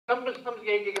समझ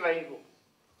के एक लाइन को,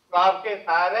 तो आपके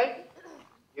सारे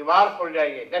दीवार खुल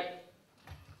जाएंगे। Next,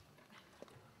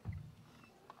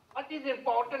 what is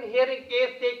important here in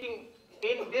case taking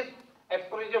in this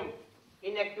aphorism,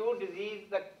 in acute disease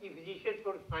the physician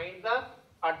should find the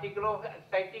particular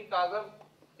exciting cause of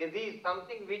disease,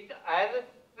 something which has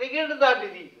triggered the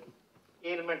disease,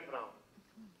 ailment from.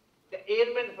 The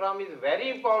ailment from is very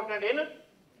important in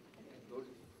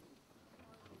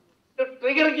तो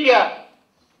trigger किया,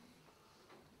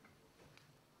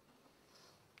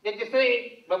 जिसने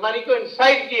बीमारी को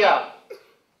insight किया,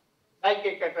 like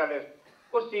a catalyst,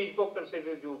 उस चीज को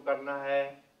consider जो करना है।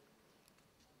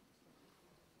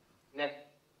 Next,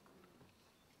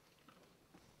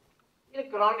 in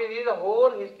chronic disease the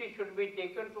whole history should be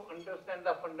taken to understand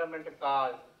the fundamental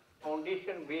cause,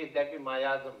 foundation base, that is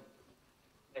miasm.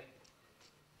 Next,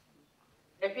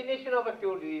 definition of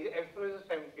acute disease, Exodus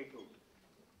 72.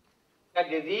 The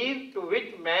disease to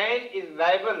which man is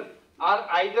liable are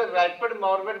either rapid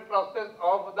morbid process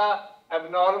of the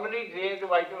abnormally drained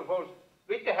vital force,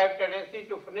 which have tendency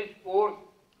to finish course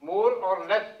more or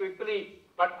less quickly,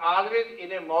 but always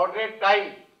in a moderate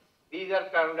time. These are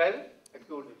termed as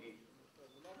acute disease.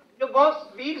 जो बहुत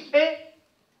speed से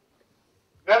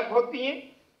गर्भ होती हैं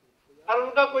और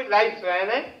उनका कोई life span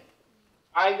है,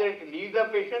 either it leave the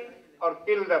patient or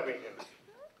kill the patient.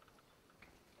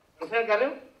 ऐसा कर रहे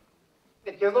हो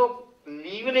कि ਜਦੋਂ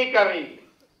लीव नहीं कर रही,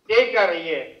 स्टे कर रही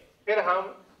है, फिर हम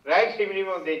राइट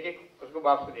सिमिनिमम देके उसको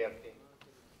वापस ले आते हैं।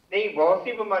 नहीं, बहुत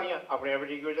सी बीमारियां अपने आप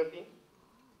ठीक हो जाती हैं।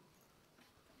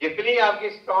 जितनी आपकी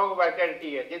स्ट्रॉन्ग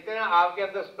वाइटलिटी है, जितना आपके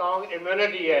अंदर स्ट्रॉन्ग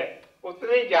इम्यूनिटी है,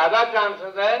 उतने ज्यादा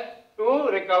चांसेस है to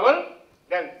recover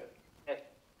डेंथ।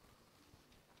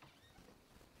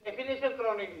 Definition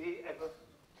chronic disease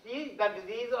is the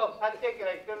disease of such a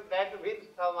character that with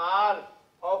small,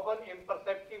 often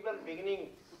imperceptible beginning,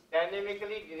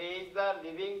 dynamically degrades the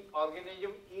living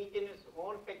organism each in its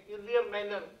own peculiar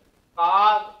manner.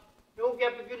 Cause, क्यों क्या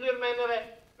peculiar manner है?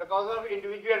 Because of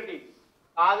individuality.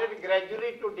 Cause it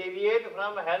gradually to deviate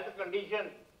from health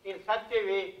condition in such a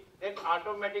way that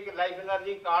automatic life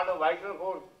energy called a vital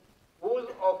force, whose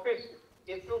office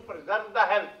is to preserve the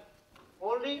health,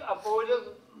 only opposes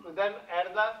to them at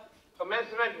the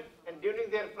commencement and during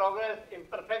their progress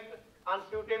imperfect,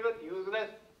 unsuitable, useless,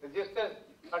 resistance,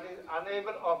 but is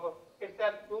unable of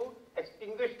itself to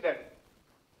extinguish them.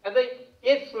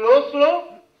 ये slow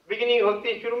beginning होती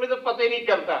है, शुरू में तो पता ही नहीं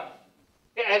चलता,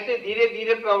 ऐसे धीरे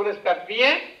धीरे प्रोग्रेस करती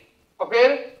है और फिर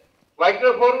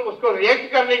वाइटल फोर्स उसको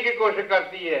रिएक्ट करने की कोशिश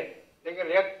करती है, लेकिन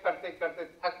रिएक्ट करते करते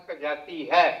थक जाती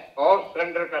है और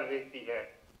सरेंडर कर देती है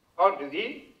और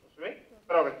डिजीज उसमें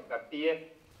प्रोग्रेस करती है।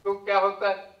 तो क्या होता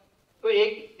है, तो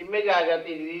एक इमेज आ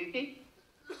जाती है डिजीज की।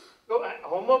 तो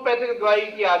होम्योपैथिक दवाई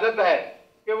की आदत है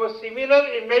कि वो सिमिलर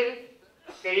इमेज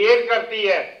क्रिएट करती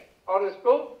है और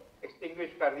उसको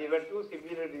एक्सटिंग्विश कर दी। When to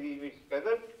similar disease mix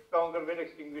together stronger will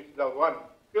extinguish the one.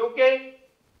 क्योंकि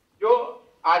जो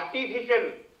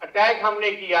आर्टिफिशियल अटैक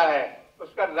हमने किया है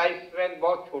उसका लाइफ स्पैन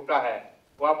बहुत छोटा है,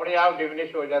 वो अपने आप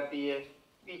डिमिनिश हो जाती है।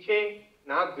 पीछे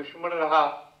ना दुश्मन रहा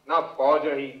ना फौज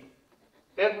रही,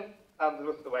 सिर्फ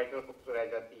तंदुरुस्त वाइटल फोर्स रह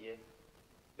जाती है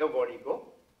जो बॉडी को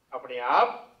अपने आप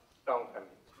स्ट्रॉन्ग कर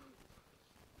लेती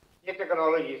है। ये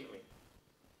टेक्नोलॉजी इसमें।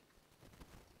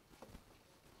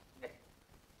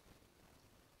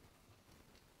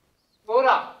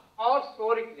 सोरा और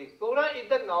सोरिक, सोरा इज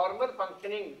द नॉर्मल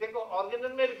फंक्शनिंग। देखो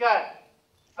ऑर्गेनल में लिखा है,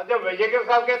 अब जब वेजेकर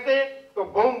साहब कहते हैं तो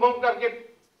बूम बूम करके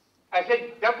ऐसे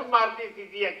जंप मारती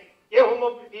थी, ये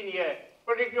होम्योपैथी नहीं है,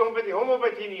 प्रेडिक्टिव होम्योपैथी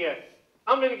होम्योपैथी नहीं है,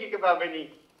 हम इनकी किताबें नहीं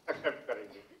एक्सेप्ट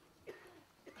करेंगे।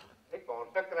 कौन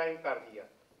सा क्राइम कर दिया?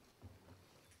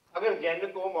 अगर जेन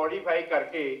को मॉडिफाई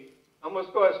करके हम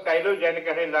उसको स्टाइलोजेन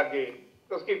कहने लगे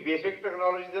तो उसकी बेसिक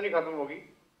टेक्नोलॉजी तो नहीं खत्म होगी,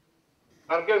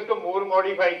 करके उसको मोर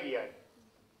मॉडिफाई किया है,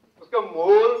 उसको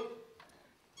मोर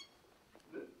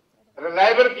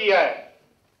रिलायबल किया है।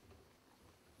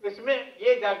 इसमें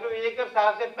ये डॉक्टर विजेकर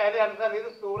साहब से पहले आंसर है,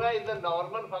 सोरा is the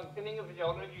normal functioning of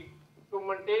physiology to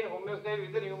maintain homeostasis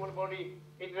with the human body.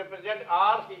 It represent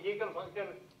all physical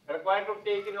function required to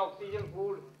take in oxygen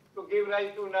food to give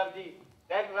rise to energy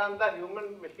that run the human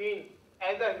machine.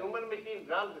 As the human machine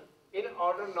runs in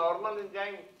order, normal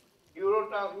enzymes,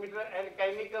 neurotransmitter and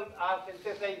chemicals are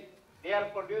synthesized. They are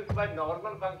produced by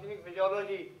normal functioning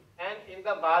physiology and in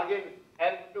the bargain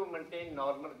help to maintain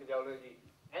normal physiology.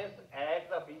 Hence, at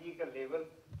the physical level,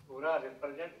 Sura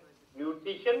represents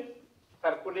nutrition,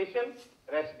 circulation,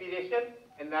 respiration,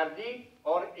 energy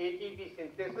or ATP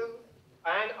synthesis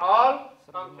and all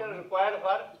function required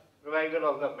for survival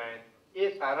of the man. ये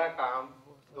सारा काम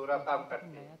सोरा साहब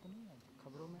करते हैं।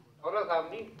 सोरा साहब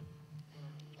नहीं,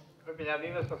 तो पंजाबी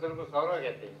में ससुर को सौरा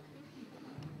कहते हैं,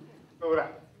 सोरा,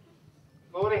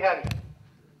 सो रहा नहीं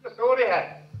तो सो रहा है,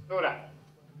 सोरा,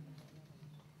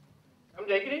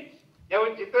 समझे कि नहीं?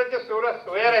 जब जितना जो सोरा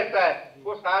सोया रहता है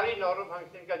वो सारी नॉर्मल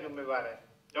फंक्शन का जिम्मेवार है।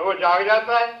 जब वो जाग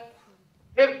जाता है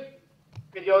फिर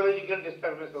फिजियोलॉजिकल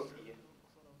डिस्टर्बेंस होती है।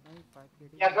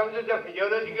 क्या समझो, जब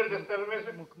फिजियोलॉजिकल डिस्टर्बेंस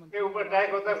के ऊपर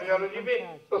अटैक होता है फिजियोलॉजी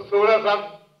में, तो 16 सब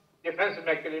डिफेंस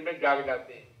मैकेनिज्म में जाग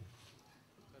जाते हैं।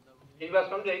 ये बात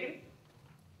समझेगी?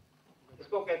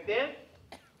 इसको कहते हैं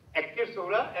active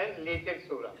Zorah and latent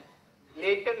Zorah.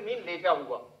 Latent mean लेटा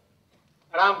हुआ,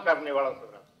 आराम करने वाला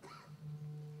सोरा।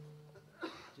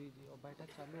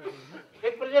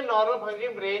 It is a normal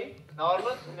functioning brain,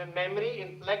 normal memory,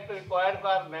 intellect required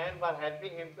for man for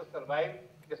helping him to survive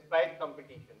despite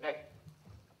competition. Next.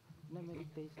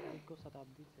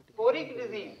 Soric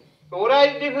disease. Sora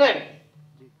is different.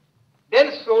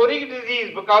 Then soric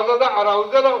disease because of the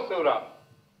arousal of sora.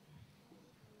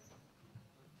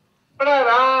 बड़ा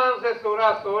आराम से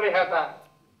सोरा सो रहा था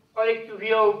और एक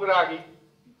चूहिया ऊपर आ गई,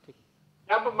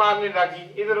 jump मारने लगी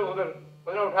इधर उधर,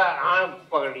 उसने उठा आम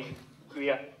पकड़ी,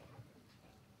 चूहिया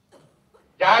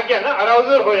जाग गया ना,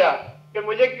 अराउजल होया कि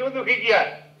मुझे क्यों दुखी किया।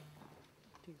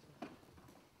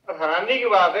 और हैरानी की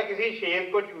बात है किसी शेर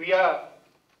को चूहिया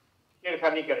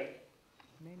छेड़खानी करे।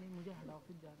 नहीं मुझे हेड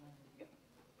ऑफिस जाना है।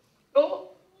 तो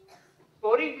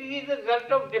सोरिक disease is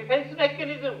result of defence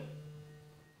mechanism.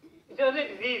 It's a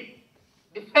disease,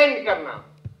 defend करना।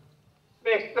 तो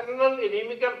एक्सटर्नल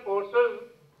इनिमिकल फोर्सेस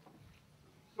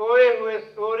सोए हुए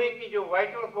सोरे की जो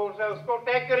वाइटल फोर्स है उसको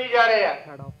अटैक करी जा रहे हैं।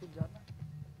 हेड ऑफिस जाना है।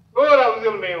 तो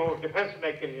अराउजल में वो डिफेंस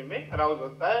मैकेनिज्म में अराउज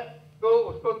होता है, तो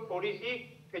उसको थोड़ी सी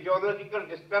फिजियोलॉजिकल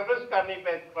डिस्टर्बेंस करनी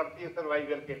पड़ती है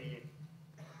सर्वाइवल के लिए।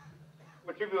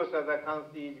 कुछ भी हो सकता है,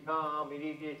 खांसी, जुकाम,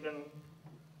 irritation,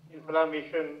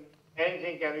 inflammation,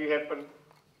 anything can be happen.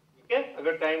 ठीक है,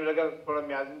 अगर टाइम लगा थोड़ा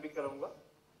म्याजिन भी करूंगा।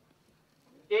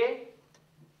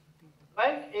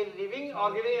 When a living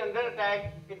organism under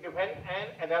attack, it defense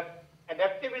and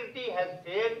adaptability has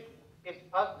failed. Its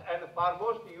first and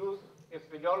foremost use is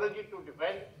physiology to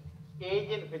defend.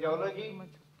 Change in physiology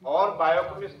or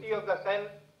biochemistry of the cell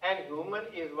and human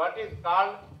is what is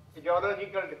called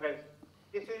physiological defense.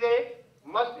 This is a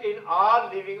must in all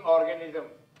living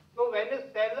organisms. So when a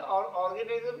cell or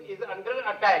organism is under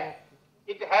attack,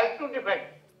 it has to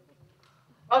defend.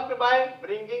 First, by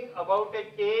bringing about a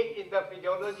change in the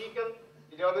physiology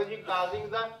causing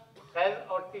the cell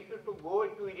or tissue to go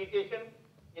into irritation,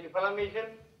 inflammation,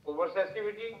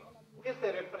 oversensitivity. This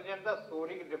represents the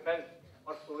soric defense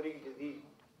or soric disease.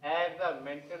 As the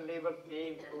mental level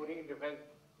pain, soric defense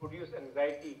produce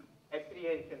anxiety,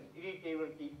 apprehension,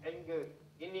 irritability, anger,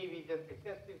 inhibition,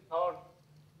 excessive thought.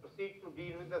 Proceed to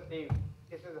deal with the same.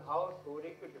 This is how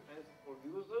soric defense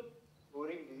produces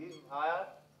soric disease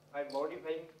by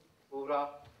modifying sora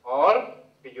or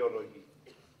physiology.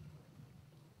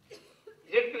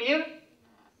 Is it clear?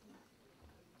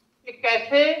 कि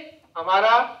कैसे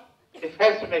हमारा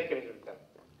defence mechanism चलता है।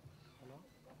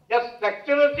 जब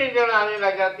structural change आने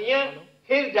लग जाती हैं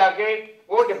फिर जाके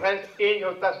वो डिफेंस चेंज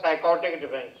होता है psychotic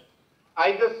defence,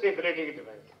 either syphilitic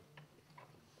defence.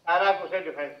 सारा कुछ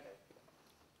डिफेंस है,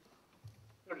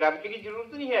 तो डरने की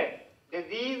जरूरत नहीं है।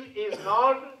 डिजीज इज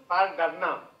नॉट फॉर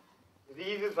डरना,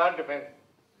 disease is for defense.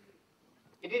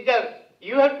 It is just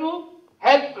you have to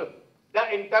help the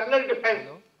internal defense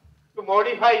to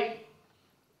modify,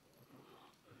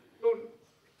 to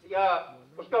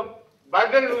उसका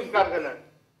बर्डन लूज कर देना।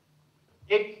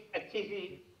 एक अच्छी सी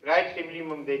राइट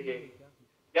सिमिलियम देके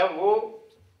जब वो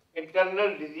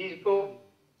इंटरनल डिजीज को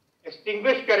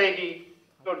एक्सटिंग्विश करेगी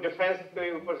तो डिफेंस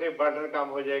के ऊपर से बर्डन कम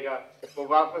हो जाएगा, वो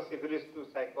वापस सिफिलिस टू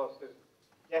साइकोसिस,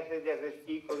 जैसे जैसे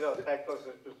ठीक हो गया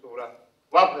साइकोसिस टू सोरा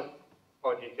वापस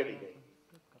फौजी चली गई।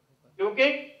 क्योंकि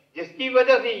जिसकी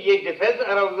वजह से ये डिफेंस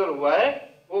अराउजल हुआ है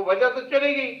वो वजह तो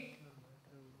चली गई,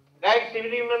 राइट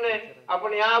सिविलियम ने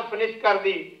अपने आप फिनिश कर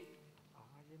दी,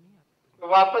 तो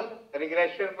वापस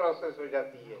रिग्रेशन प्रोसेस हो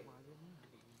जाती है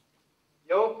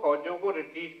जो फौजों को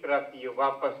रिट्रीट कराती है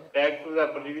वापस बैक टू द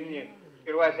प्रिविलियन।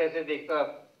 फिर वो ऐसे ऐसे देखता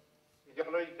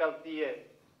चलो चलती है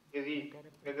डिजीज,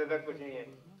 कहते तक कुछ नहीं है,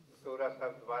 सोरा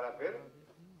सब दोबारा फिर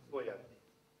हो जाते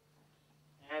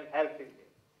हैं। And health is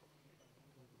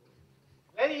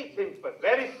very simple,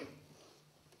 very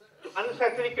simple.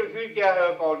 Unnecessary confuse किया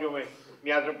है कॉलेजों में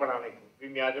मियाजम पढ़ाने को,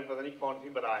 मियाजम पता नहीं कौन सी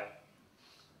बना है।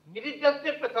 It is just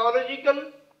a pathological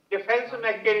defence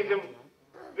mechanism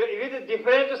with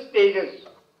different stages,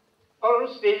 और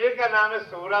उस स्टेज का नाम है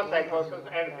सोरा, साइकोसिस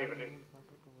एंड सिफिलिस।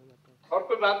 और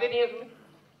कोई बात ही नहीं है इसमें।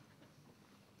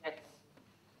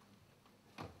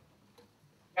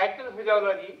 Cattle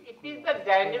physiology, it is the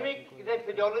dynamic,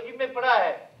 physiology में पढ़ा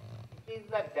है, it is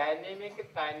the dynamic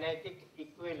kinetic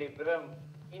equilibrium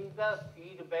in the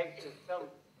feedback system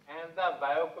and the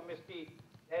biochemistry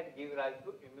that give rise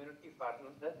to immunity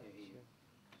partner the disease.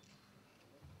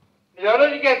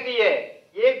 Physiology कहती है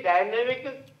ये डायनेमिक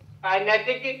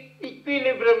काइनेटिक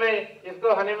इक्विलिब्रियम है,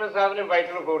 जिसको Hahnemann साहब ने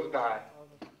वाइटल फोर्स कहा है।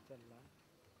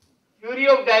 थ्योरी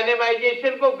ऑफ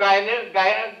डायनेमाइजेशन को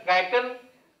गायटन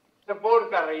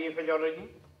सपोर्ट कर रही है फिजियोलॉजी,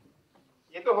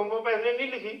 ये तो होम्योपैथी ने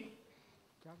नहीं लिखी।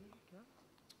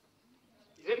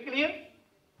 इज इट क्लियर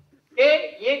कि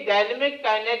ये डायनेमिक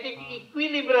काइनेटिक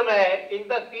इक्विलिब्रियम है in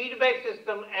the feedback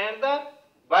system and the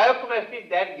biochemistry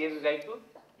that gives rise to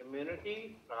immunity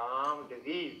from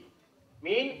disease.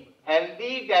 Mean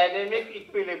healthy dynamic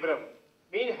equilibrium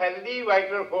mean healthy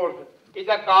vital force is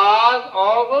the cause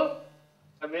of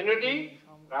immunity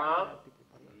from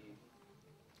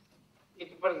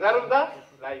it preserve the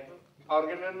life।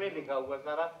 Organelle में लिखा हुआ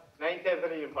सारा 9th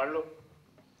एफरेज पढ़ लो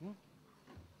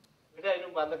बेटा,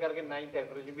 इन्हें बंद करके 9th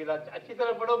एफरेज भी अच्छी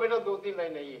तरह पढ़ो बेटा, 2-3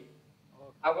 लाइन नहीं है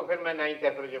आपको, फिर मैं 9th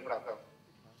एफरेज पढ़ाता हूँ।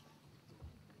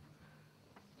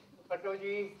 पटो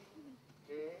जी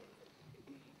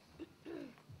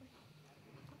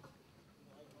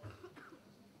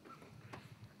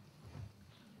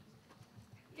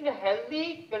in a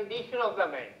healthy condition of the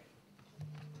man,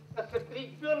 the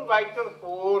spiritual vital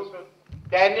force,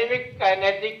 dynamic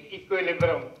kinetic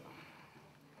equilibrium,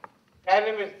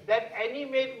 dynamics that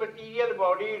animate material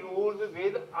body rules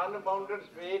with unbounded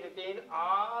space, retain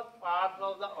all parts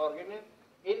of the organism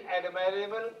in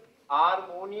admirable,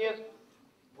 harmonious,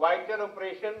 vital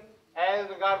operation as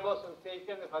regards both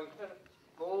sensation and function,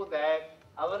 so that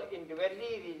our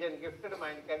individually region gifted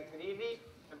mind can freely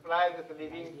employ this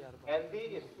living healthy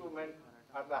instrument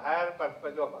for the higher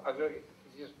purpose of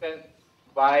existence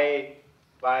by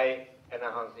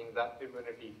enhancing the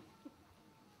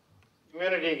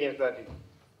immunity against the disease।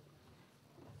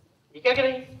 ठीक है कि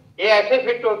नहीं? ये ऐसे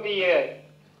fit होती है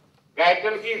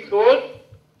गाइटल की सोच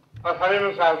और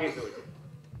हनीमन साहब की सोच,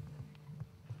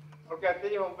 और कहते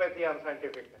हैं होम्योपैथी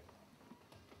अनसाइंटिफिक है।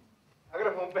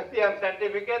 अगर होम्योपैथी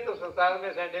अनसाइंटिफिक है तो संसार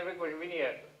में साइंटिफिक कुछ भी नहीं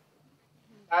है,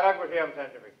 सारा कुछ है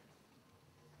अनसाइंटिफिक।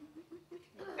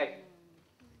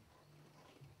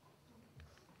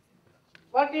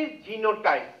 What is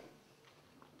genotype?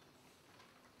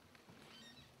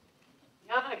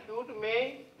 यहाँ एक्यूट में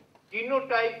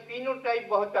जीनोटाइप फिनोटाइप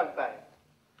बहुत चलता है।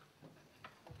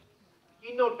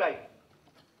 Genotype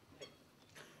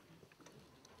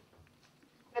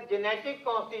the genetic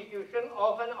constitution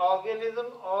of an organism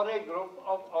or a group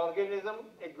of organism,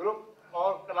 a group or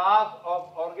class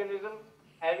of organism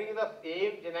having the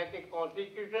same genetic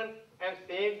constitution and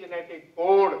same genetic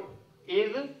code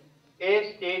is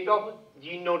a state of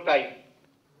genotype।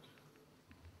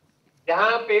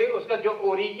 जहां पे उसका जो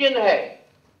origin है,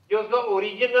 जो उसका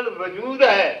original वजूद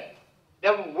है,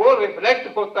 जब वो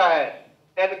रिफ्लेक्ट होता है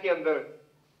सेल के अंदर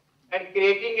and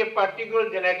creating a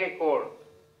particular genetic code,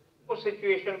 उस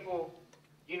सिचुएशन को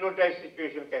जीनोटाइप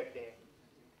सिचुएशन कहते हैं।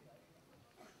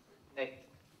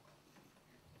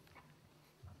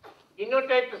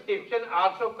 Genotype prescription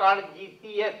also called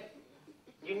GCS,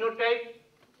 genotype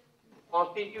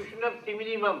constitution of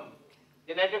similimum,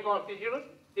 genetic constitution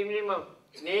similimum,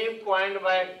 name coined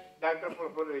by doctor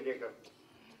Praful Vijaykar.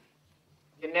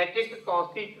 Genetic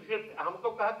constitution, हमको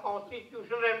कहा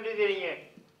कॉन्स्टिट्यूशन रेमेडी दे रही है,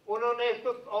 उन्होंने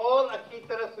इसको और अच्छी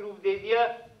तरह स्वरूप दे दिया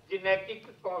जेनेटिक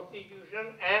कॉन्स्टिट्यूशन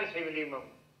एंड सिमिलिमम।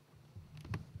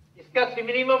 इसका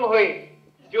सिमिलिमम होए,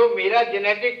 जो मेरा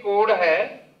जेनेटिक कोड है,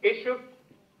 it should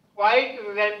quite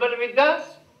resemble with the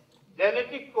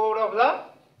genetic code of the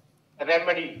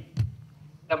remedy.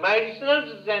 The medicinal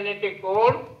genetic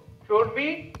code should be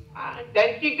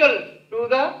identical to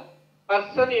the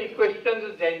person in question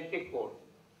genetic code,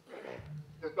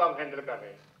 जिसको हम handle कर रहे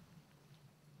हैं।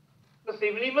 तो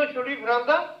similimum should be from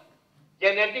the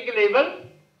genetic level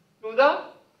to the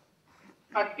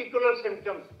particular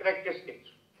symptoms, characteristics.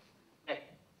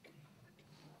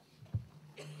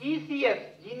 GCS,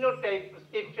 genotype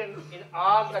prescription, in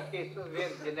all the cases where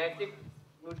genetic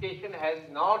mutation has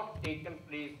not taken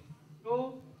place. To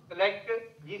select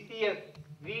GCS,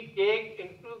 we take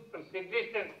into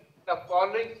consideration the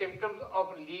following symptoms of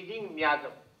leading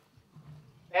miasm.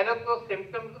 पहले तो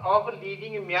symptoms of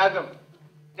leading miasm,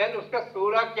 then उसका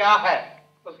सूरा क्या है,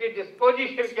 उसकी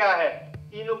disposition क्या है,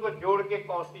 तीनों को जोड़ के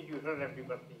कॉन्स्टिट्यूशनल रेमेडी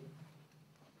बनती है।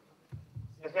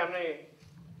 जैसे हमने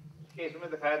केस में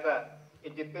दिखाया था कि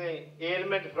जितने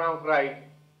एलिमेंट फ्रॉम फ्राइड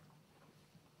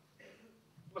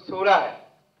वो सूरा है,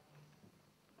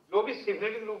 जो भी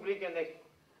सिफिलिटिक लूब्रिकेंट,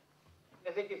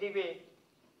 जैसे किसी पे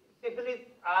सिफिलिस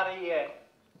आ रही है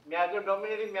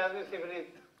म्याजोडोमिनरी म्याजोसिफिलिस,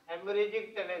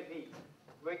 हेमोरेजिक टेंडेंसी,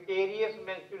 विकेरियस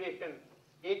मेंस्ट्रुएशन,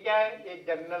 ये क्या है? ये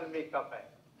जनरल मेकअप है।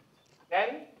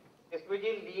 Then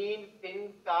squeegee, lean,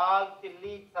 thin, tall,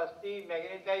 chilly, thirsty,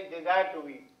 magnetized, desire to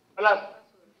be. Plus,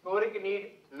 storage need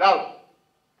love.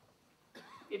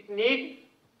 It needs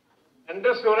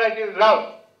under storage is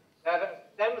love. The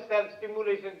stem cell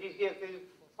stimulation GCS is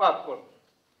phosphorus.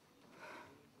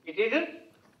 It is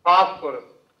phosphorus.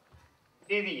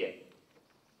 CDA.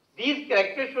 These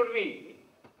characters should be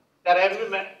the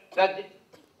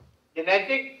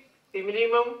genetic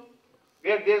minimum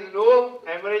where there is no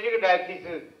hemorrhagic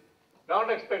diathesis.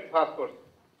 Don't expect phosphorus.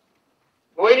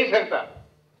 हो ही नहीं सकता.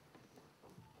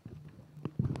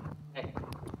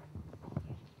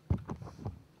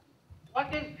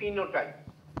 What is phenotype?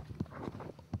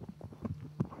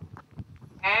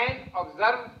 An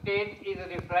observed state is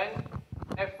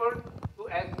referred to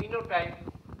as phenotype.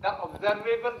 The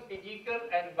observable physical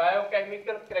and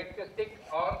biochemical characteristics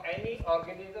of any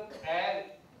organism as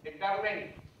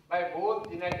determined by both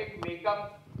genetic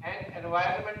makeup and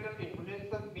environmental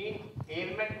influences means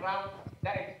ailment from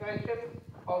the expression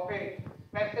of a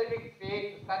specific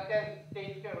trait such as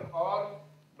stature or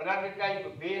blood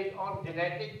type based on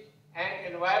genetic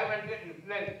and environmental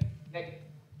influence. Next.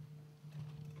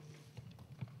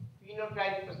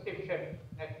 Phenotype prescription.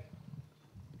 Next.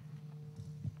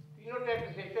 Phenotype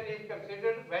prescription is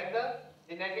considered when the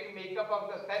genetic makeup of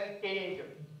the cell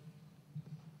changes.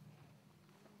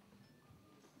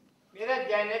 मेरा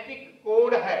genetic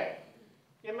code है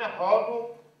कि मैं hot हूं,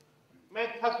 मैं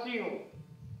thirsty हूं,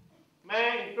 मैं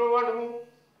introvert हूं,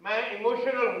 मैं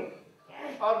इमोशनल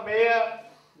हूं, और मेरा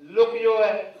लुक जो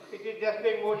है it is just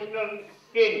emotional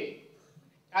change.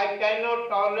 I can not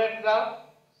tolerate the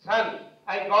sun,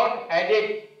 I got headache.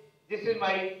 This is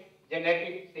my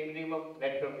genetic minimum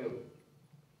attribute.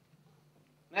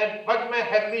 But मैं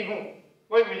हेल्दी हूं,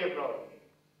 कोई मुझे प्रॉब्लम नहीं.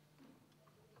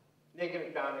 लेकिन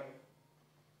अचानक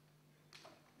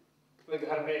कोई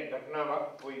घर में घटना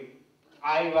हुई,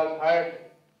 I was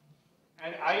hurt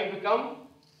and I become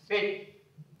सिक.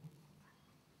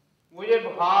 मुझे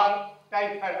बुखार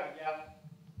टाइफाइड आ गया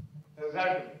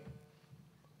रिजल्ट में.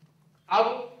 अब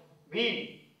भी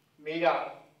मेरा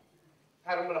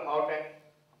थर्मल हॉट है,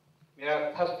 मेरा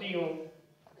थर्स्टी हूं,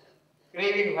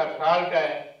 क्रेविंग फॉर साल्ट है,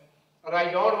 और I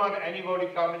don't want anybody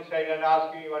come inside and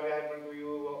ask me what happened to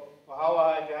you, how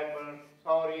has happened.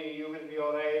 Sorry, you will be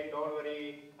alright. Don't worry.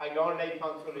 I don't like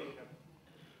consolation.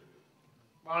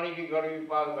 पानी की गर्मी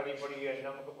पास बड़ी पड़ी है,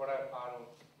 नमक बड़ा खा लो,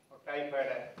 और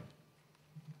टाइफाइड है.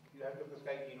 You have to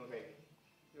prescribe genotype.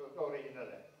 जो उसका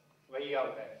ओरिजिनल है, वही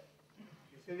आता है.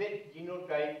 इसलिए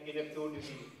genotype in a pure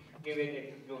disease given it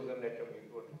to chosen letter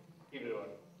before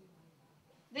everyone.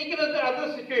 लेकिन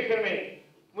अदर सिचुएशन में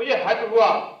मुझे हट हुआ,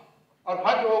 और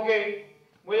हट होके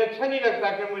मुझे अच्छा नहीं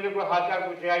लगता कि मुझे कोई हाथ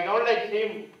पूछे. I don't like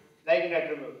him. Like an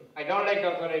attribute. I don't like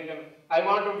consolation. I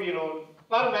want to be alone.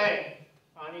 पर मैं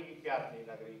पानी की प्यास नहीं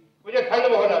लग रही, मुझे ठंड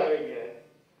बहुत लग रही है.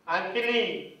 I'm chilly.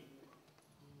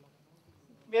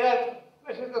 मेरा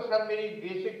वैसे तो सर मेरी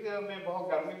बेसिक में बहुत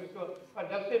गर्मी में, और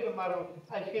जब से बीमार हूँ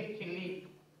I feel chilly,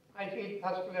 I feel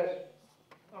thirstless,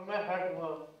 और मैं हट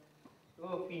हुआ.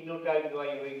 तो phenotype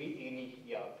दवाई होगी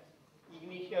Ignatia.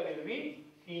 Ignatia will be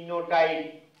phenotype.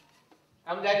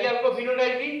 हम जाइए आपको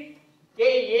phenotype की कि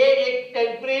ये एक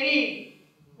टेम्परेरी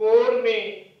कोड में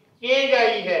चेंज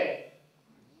आई है,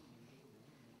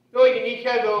 तो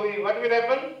इनिशियल होगी. What will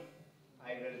happen?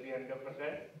 I will be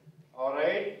 100%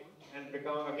 alright and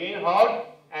become again hot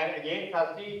and again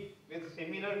thirsty with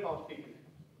similar constitution.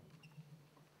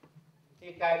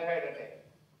 ये टाइफाइड अटैक.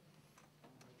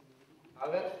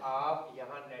 अगर आप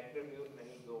यहाँ नेट्रोव्यूज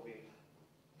नहीं दोगे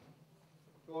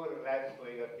तो रिलैक्स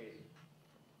होएगा केस,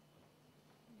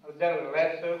 और जब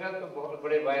रिलैक्स होगा तो बहुत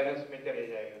बड़े वायरस में चले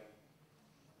जाएगा.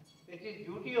 It is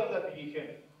duty of the physician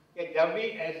कि जब भी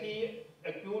ऐसी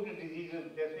एक्यूट डिजीजेस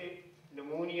जैसे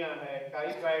निमोनिया है,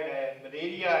 टाइफाइड है,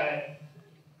 मलेरिया है,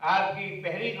 आपकी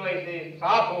पहली दवाई से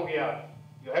साफ हो गया,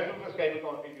 you have to prescribe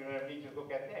constituent, जिसको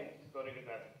कहते हैं हिस्टोरिकल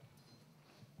ड्रग.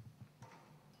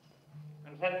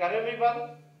 अंडरस्टैंड कर रहे हो मेरी बात?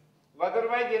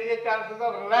 Otherwise there is a chances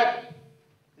of relax.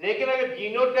 लेकिन अगर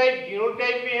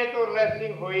जीनोटाइप में है तो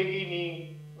रिलैक्सिंग होएगी नहीं,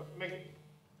 उसमें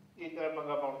इस तरह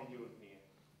पंगा पाने की जरूरत नहीं है.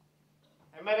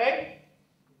 Am I right?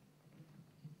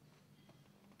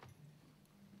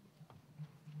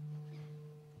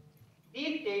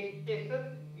 These cases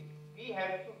we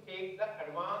have to take the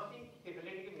advancing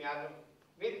syphilitic miasm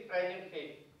with present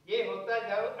state. ये होता है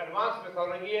जब एडवांस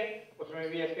पैथोलॉजी है, उसमें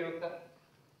भी ऐसे होता है.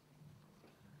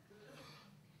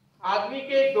 आदमी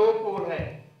के दो पोल हैं,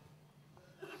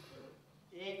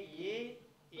 एक ये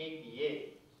एक ये.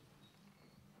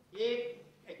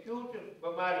 एक एक्यूट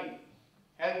बीमारी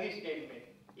हेल्दी स्टेट में,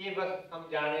 ये बस हम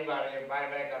जाने वाले हैं, बाय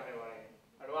बाय करने वाले हैं,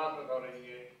 एडवांस पैथोलॉजी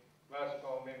है, बस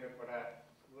कौमे में पड़ा है,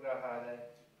 बुरा हाल है,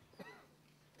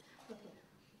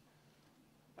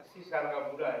 80 साल का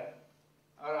बूढ़ा है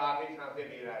और आखिरी सांसें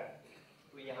ले रहा है।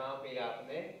 तो यहाँ पे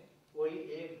आपने कोई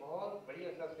एक बहुत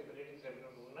बढ़िया सा सिगरेट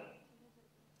सिम्टम ढूंढना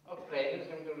और प्रेजेंट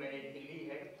सिम्टम लेने, दिल्ली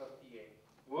है सस्ती है।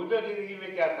 वो जो जिंदगी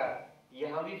में क्या था,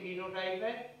 यहाँ भी फिनोटाइप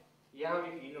है, यहाँ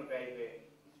भी फिनोटाइप है,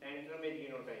 सेंटर में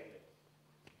जीनोटाइप है।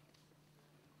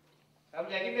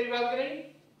 समझ आएगी मेरी बात करें?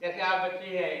 जैसे आप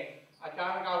बच्चे हैं,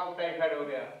 अचानक आपको टाइफाइड हो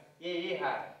गया, ये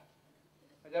है।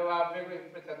 जब आप में कोई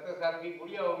 75 साल की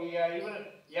बुढ़िया होगी या इवन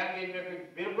यंग एज में कोई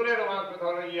बिल्कुल एडवांस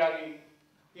पैथोलॉजी आ गई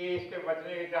कि इसके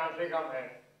बचने के चांसेस कम है,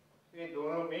 तो ये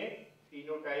दोनों में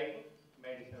फिनोटाइप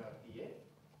मेडिसिन आती है,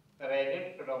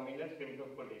 प्रेजेंट प्रेडोमिनेंट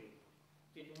सिम्टम को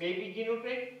लेकर। It may be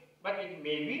genotype but it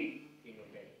may be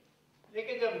phenotype.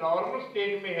 लेकिन जब नॉर्मल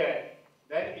स्टेट में है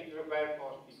देन इट रिक्वायर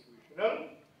कॉन्स्टिट्यूशनल।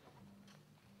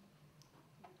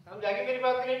 समझ आगे मेरी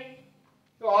बात करें?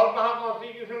 तो और कहाँ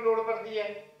कॉन्स्टिट्यूशनल लोड पड़ती है?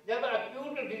 जब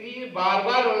एक्यूट डिजीज बार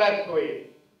बार रिलैक्स होए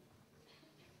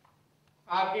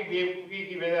आपकी बेवकूफी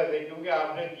की वजह से, क्योंकि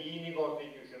आपने दी नहीं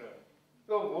कॉन्स्टिट्यूशनल,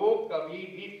 तो वो कभी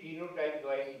भी फिनोटाइप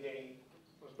दवाई नहीं देनी।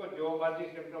 उसको जो मर्जी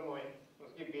सिम्टम होए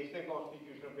उसकी बेसिक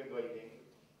कॉन्स्टिट्यूशन पे दवाई देंगे,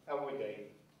 तब हो जाएगी।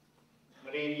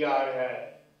 मलेरिया आ रहा है,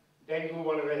 डेंगू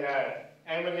बढ़ रहा है,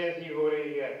 एमरजेंसी हो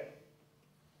रही है,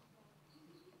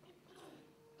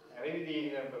 अभी भी दी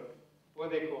एग्जाम्पल। वो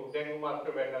देखो डेंगू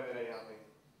मास्टर बैठा मेरा यहाँ पे,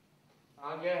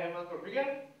 आ गया हेमंत, उठ गया।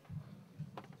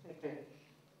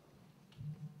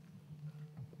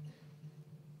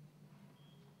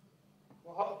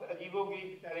 बहुत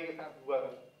अजीबोगरीब तरह के साथ हुआ था।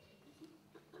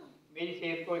 मेरी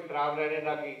सेहत को खराब रहने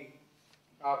लगी,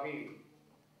 काफी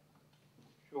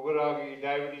शुगर आ गई,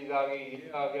 डायबिटीज आ गई,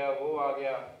 ये आ गया, वो आ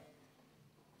गया।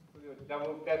 जब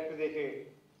वो टेस्ट देखे,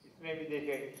 इसमें भी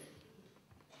देखे,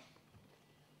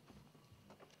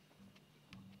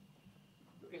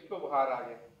 तो इसको बुखार आ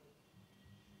गया।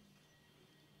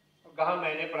 कहा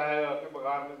मैंने पढ़ाया कि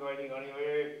बुखार में दवाई नहीं खानी,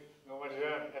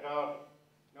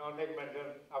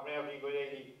 अपने आप ठीक हो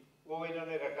जाएगी। वो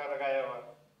इन्होंने रखा लगाया हुआ,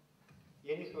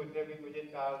 ये नहीं सोचते कि मुझे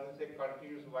 4 दिन से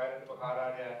कंटिन्यूस वायरल बुखार आ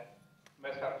गया है,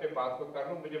 मैं सबसे बात तो कर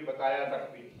लूं, मुझे बताया तक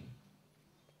भी नहीं।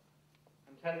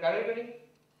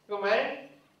 तो मैं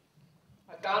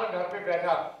अचानक घर पे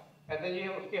बैठा, कहते जी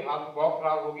उसकी हाथ बहुत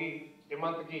खराब होगी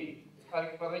हेमंत की,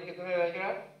 पता नहीं कितने रह गया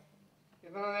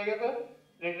था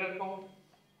प्लेटलेट को,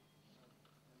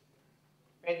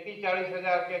 35-40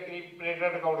 हजार के करीब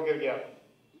प्लेटलेट अकाउंट गिर गया।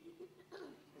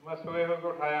 मैं सोए हुए को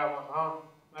उठाया, हाँ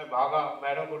मैं भागा,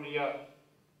 मैडम को लिया,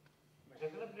 मुझे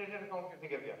तो प्लेटलेट अकाउंट कैसे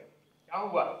गिर गया, क्या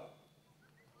हुआ,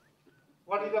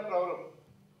 व्हाट इज द प्रॉब्लम?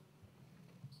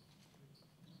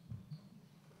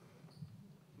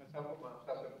 मैं सबको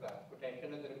मानता सकता, कोई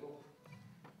टेंशन है तेरे को,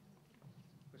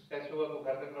 कुछ टेस्ट हुआ तो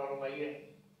घर में प्रॉब्लम आई है?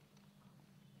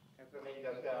 तो नहीं,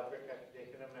 जैसे आपके टेस्ट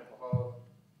देखने में बहुत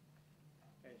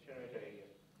टेंशन में चली गया।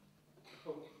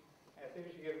 तो ऐसे भी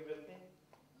शिकायत मिलते हैं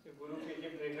कि गुरु के लिए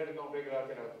प्लेटलेट अकाउंट करा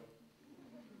के रख दो।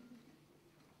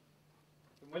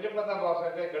 तो मुझे पता बहुत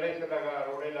सारे गले से लगा,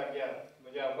 रोने लग गया,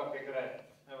 मुझे आपका फिक्र है,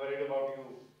 मैं worried about you,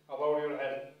 about your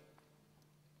health.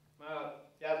 मैं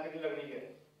प्यास कितनी लग रही है,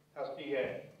 थर्स्टी है,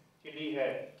 चिली है,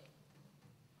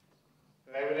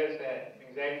 लेवलेस है,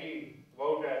 एंग्जाइटी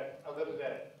बहुत है, अदर्स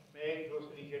है, मैं एक दो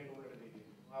सलीके ढूंढ दीजिए,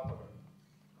 वहां पकड़,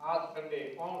 हाथ ठंडे,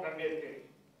 पाँव ठंडे थे,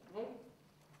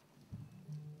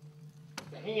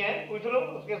 नहीं है पूछ लो,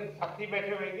 उसके साथी बैठे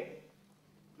होंगे।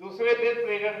 दूसरे दिन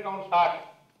प्लेटलेट अकाउंट 60,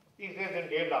 तीसरे दिन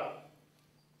 1.5 लाख।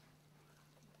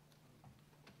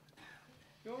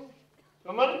 क्यों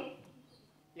सुमन,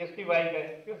 ये उसकी वाइफ है,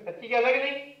 क्यों सच्ची क्या लग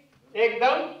नहीं?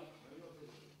 एकदम,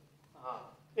 हाँ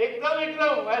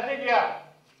एकदम वैसे क्या,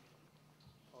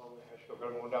 शुक्र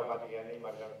मुंडा बच गया, नहीं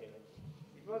मर जाती।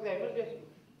 इट वॉज एमरजेंसी,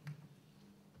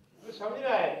 समझ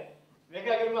रहा है।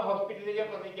 लेकिन अगर मैं हॉस्पिटल ले जाऊँ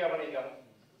पता नहीं क्या बनेगा।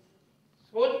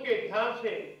 सोच के ध्यान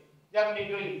से जब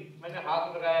निकली, मैंने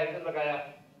हाथ लगाया, ऐसे लगाया,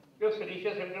 जो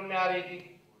सलीशियस सिम्टम में आ रही थी,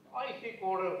 और इसी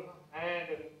कोड हैंड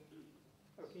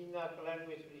पसीना कलन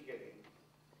में इसलिए कर दी,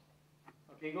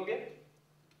 ठीक हो गया।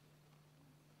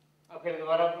 अब फिर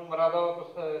दोबारा मरा था,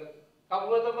 कब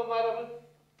हुआ था हमारा?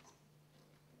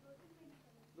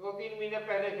 2-3 महीने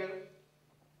पहले फिर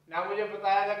ना मुझे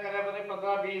बताया था, करे मैंने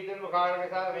 15-20 दिन बुखार के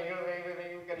साथ रेंगल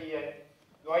करी है,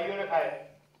 दवाइयों ने खाए,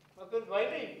 मतलब दवाई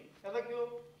नहीं, कहता क्यों,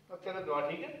 तो चलो दवा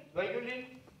ठीक है, दवाई क्यों ली?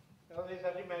 नहीं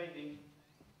सर जी मैंने दी,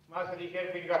 माँ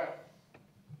सलीशियर पी कर,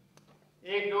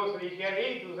 1-2 सलीशियर ली,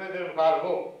 दूसरे दिन बुखार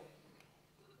हो।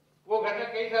 वो घटना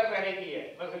कई साल पहले की है।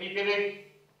 मैं सलीशियर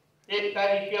एक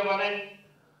तारीखिया बने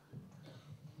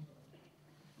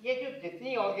ये जो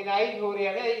जितनी ऑर्गेनाइज हो रही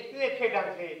है ना इतने अच्छे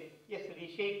ढंग से, ये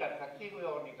सलीशे ही कर सकती, कोई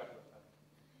और नहीं कर सकता।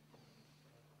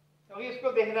 तो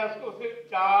इसको देखना, उसको फिर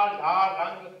चाल ढाल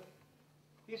रंग,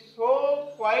 is so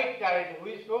quiet child, who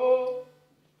is so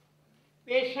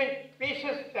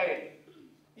patient child,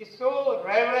 is so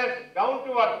reverent, down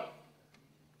to earth।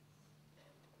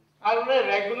 और उन्हें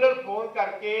रेगुलर फोन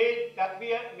करके, जब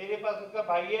भी मेरे पास उसका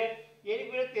भाई है, ये नहीं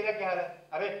पूछे तेरा क्या हाल है,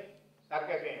 अरे सर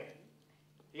कैसे हैं,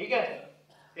 ठीक है,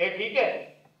 ये ठीक है,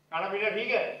 खाना पीना ठीक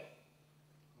है,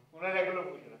 उन्हें रेगुलर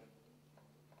पूछना।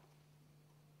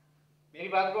 मेरी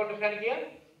बात को अंडरस्टैंड किया?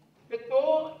 तो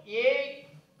ये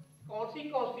कौन सी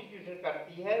कॉन्स्टिट्यूशन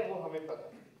करती है वो हमें पता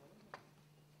है।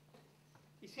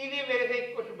 इसीलिए मेरे से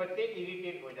कुछ बच्चे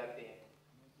इरिटेट हो जाते हैं,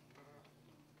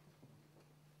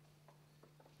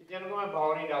 जिनको मैं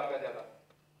भाव नहीं डालता ज्यादा,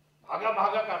 भागा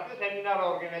भागा करते, सेमिनार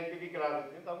ऑर्गेनाइज भी करा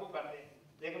देते हैं, सबको करते हैं,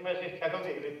 लेकिन मैं इसे शक्ल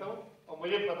देख लेता हूँ और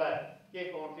मुझे पता है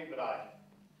कि कौन सी बला है।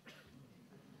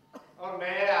 और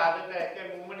मेरा आदत है कि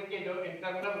मूवमेंट के जो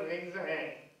इंटरनल रिंग्स हैं,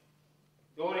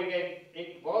 दो रिंग,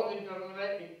 एक बहुत इंटरनल है,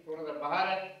 एक थोड़ा सा बाहर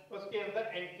है, उसके अंदर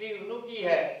एंट्री उन्हों की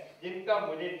है जिनका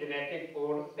मुझे जेनेटिक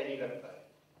कोड सही लगता है,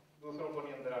 दूसरों को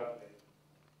नहीं अंदर आते।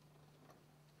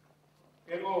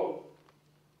 फिर वो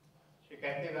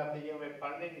शिकायतें आती है, हमें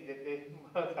पढ़ने नहीं देते,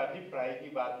 सारी पढ़ाई की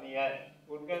बात नहीं है,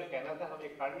 उनका कहना था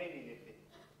हमें पढ़ने नहीं देते,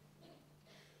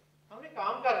 हमने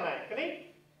काम करना है नहीं।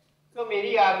 तो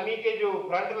मेरी आर्मी के जो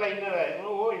फ्रंट लाइनर है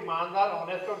वो ईमानदार,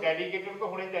 ऑनेस्ट और डेडिकेटेड तो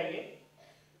होने चाहिए,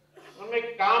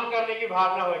 उनमें काम करने की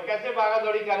भावना हो। कैसे भागा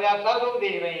दौड़ी कर रहे हैं आप सब लोग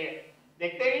देख रहे हैं,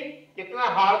 देखते नहीं कितना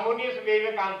हारमोनियस वे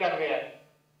में काम कर रहे हैं।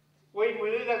 कोई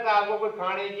मुझे नहीं लगता आपको कोई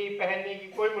खाने की पहनने की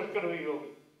कोई मुश्किल हुई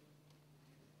होगी,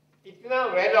 इतना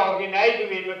वेल ऑर्गेनाइज्ड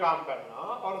वे में काम करना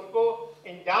और उसको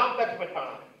इंजाम तक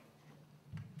पहुंचाना है।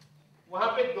 वहां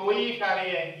पे दो ही इशारे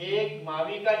हैं, एक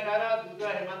मावी का इशारा, दूसरा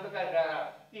हेमंत का इशारा,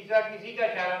 तीसरा किसी का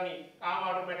इशारा नहीं, काम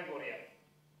ऑटोमेटिक हो रहा है।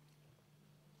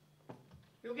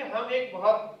 क्योंकि हम एक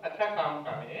बहुत अच्छा काम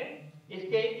कर रहे हैं,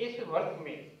 इसके इस वर्क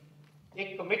में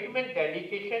एक कमिटमेंट,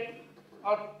 डेडिकेशन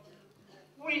और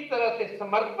पूरी तरह से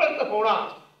समर्पित होना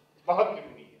बहुत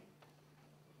जरूरी है।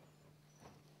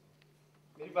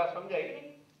 मेरी बात समझ आएगी?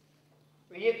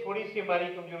 तो ये थोड़ी सी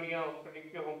हमारी कमजोरियां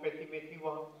प्रेडिक्टिव होम्योपैथी में थी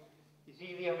वहां,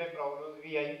 इसीलिए हमें प्रॉब्लम्स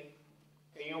भी आई,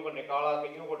 कईयों को निकाला,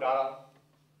 कईयों को डाला।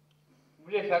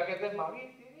 मुझे सर कहते हैं मावी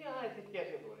तेरे यहाँ ऐसे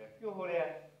कैसे हो रहा है, क्यों हो रहा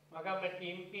है? मगर मैं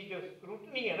टीम की जो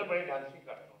स्क्रूटनी है ना बड़े ढंग से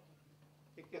करता हूँ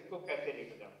कि किसको कैसे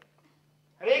लेकर जाऊँ,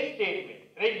 हर एक स्टेट में,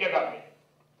 हर एक जगह में।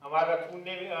 हमारा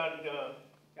पुणे में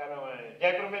क्या नाम है,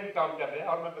 जयपुर में भी काम कर रहे हैं।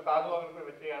 और मैं बता दूं, अगर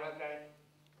कोई बच्चे आना चाहें,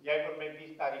 जयपुर में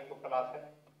 20 तारीख को क्लास है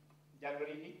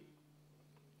जनवरी की,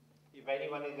 इफ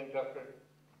एनीवन इज इंटरेस्टेड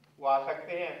वो आ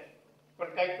सकते हैं।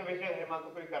 प्रोटेक्ट विषय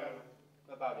हेमंत कोई कर लेना,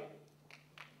 बता देंगे।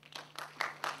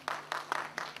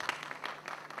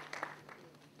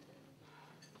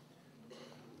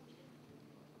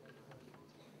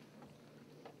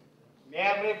 मैं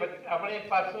अपने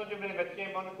पर्सनल जो मेरे बच्चे हैं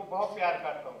मैं उनको बहुत प्यार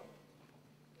करता हूँ,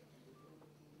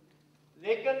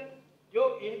 लेकिन जो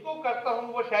इनको करता हूं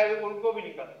वो शायद उनको भी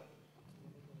नहीं करता,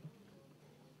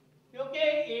 क्योंकि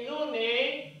इन्होंने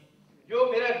जो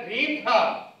मेरा ड्रीम था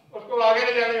उसको आगे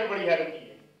ले जाने में बड़ी हेल्प की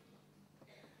है।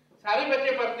 सारे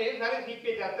बच्चे पढ़ते हैं, सारे सीख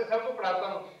के जाते हैं, सबको पढ़ाता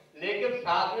हूं, लेकिन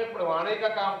साथ में पढ़वाने का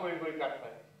काम कोई कोई करता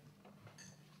है।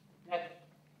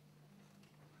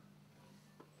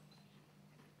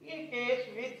 In case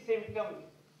with symptoms,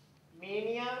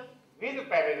 mania with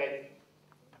paralysis,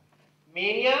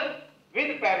 mania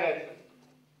with paralysis,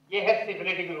 ये है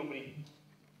syphilitic रूबरी।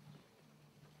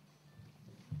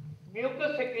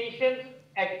 Mucus secretions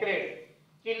accurate,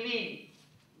 chilly,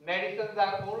 medicines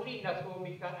are only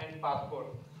Nasomica and Passport.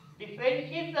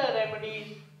 Differentiate the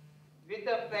remedies with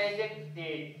the present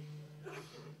state.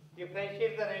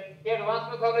 Differentiate the ये एडवांस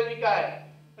पैथोलॉजी का है।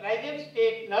 Present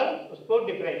state nerve, उसको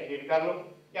differentiate कर लो,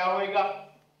 क्या होएगा?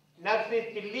 Nerve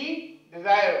is chilli,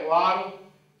 Dzire warm,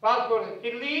 passport is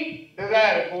chilli,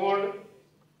 Dzire cold,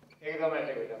 एकदम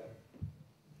ऐसे हो जाता है।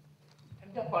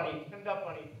 ठंडा पानी ठंडा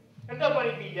पानी ठंडा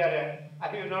पानी पी जा रहा है, I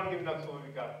will not give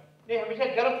nux vomica. नहीं, हमेशा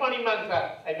गर्म पानी मांगता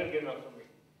है, I will give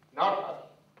nux vomica, not hot.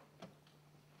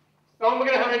 तो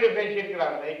मगर हमें डिफरेंशिएट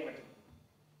कराना है। एक minute,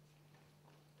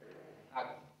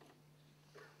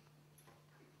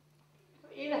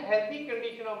 in healthy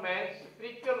condition of man,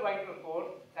 spiritual vital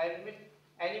force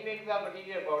animates the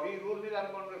material body, rules in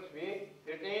unconscious way,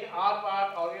 retain all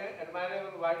part organ,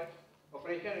 admirable wide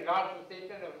operation, regard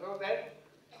sensation, so that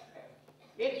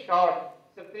in short,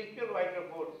 spiritual vital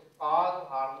force cause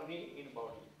harmony in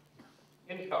body.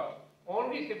 In short,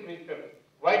 only spiritual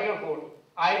vital force,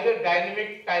 either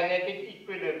dynamic, kinetic,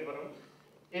 equilibrium,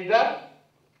 is the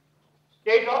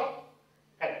state of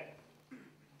health.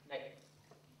 Next.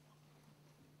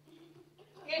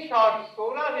 In short,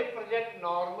 SORA represents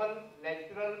normal,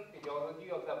 natural physiology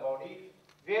of the body,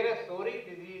 whereas psoriatic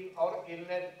disease or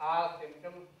illness are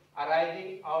symptoms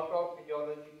arising out of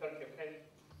physiological difference,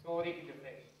 psoriatic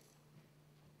difference.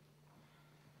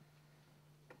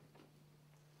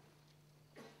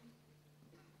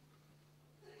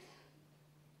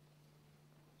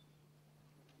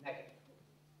 Next.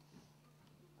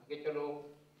 आगे चलो.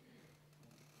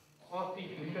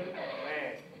 Constitution of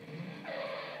man.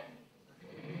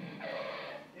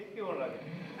 ये क्यों हो रहा है?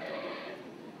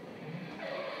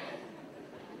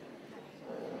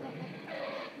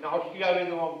 Nausea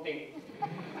with vomiting.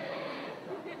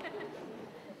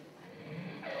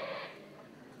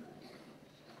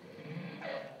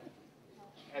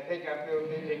 ऐसे करते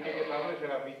होते हैं देखे के सामने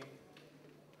शराबी.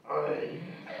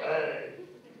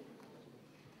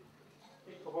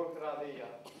 इसको और करा दे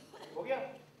यार. हो गया?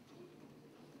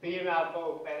 तो ये मैं आपको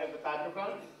पहले बता चुका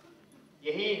हूं.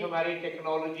 यही हमारी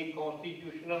टेक्नोलॉजी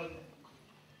कॉन्स्टिट्यूशनल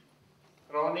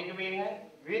क्रॉनिक में है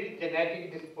with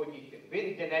genetic disposition. With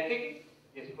genetic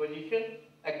disposition.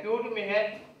 Acute में है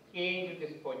change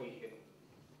disposition.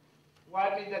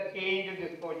 What is the change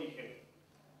disposition?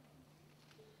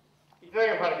 इतना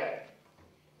क्या फर्क है?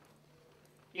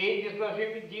 चेंज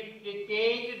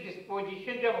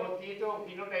डिस्पोजिशन जब होती है तो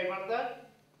जीनोटाइप बनता है.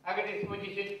 अगर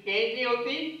डिस्पोजिशन चेंज नहीं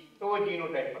होती तो वो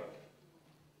जीनोटाइप बनता है.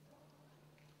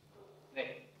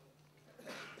 नहीं.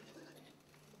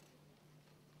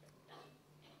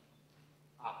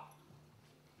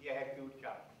 यह है एक्यूट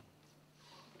चार्ट.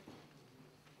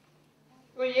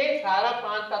 तो ये सारा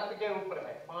 5 तत्व के ऊपर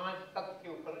है. 5 तत्व के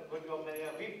ऊपर वो जो मैंने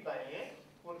अभी बताए हैं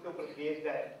उनके ऊपर बेस्ड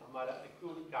है हमारा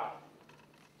एक्यूट चार्ट.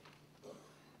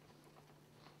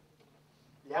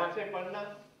 ध्यान से पढ़ना,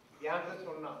 ध्यान से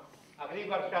सुनना. अगली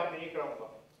वर्कशॉप में नहीं कराऊंगा.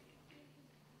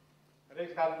 हर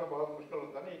एक साल को बहुत मुश्किल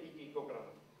होता है ना एक ही चीज को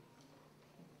कराना.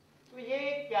 तो ये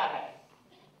क्या है?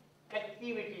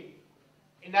 Activity,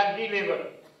 energy level.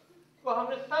 तो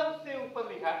हमने सबसे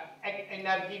ऊपर लिखा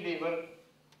एनर्जी लेवल,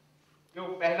 जो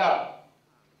पहला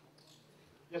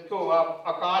जिसको आप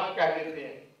आकाश कह देते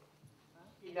हैं.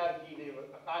 एनर्जी लेवल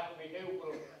आकाश में से ऊपर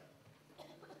होता है.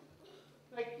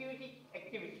 तो एक्टिविटी,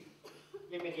 एक्टिविटी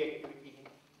ये मेरी एक्टिविटी है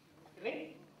नहीं.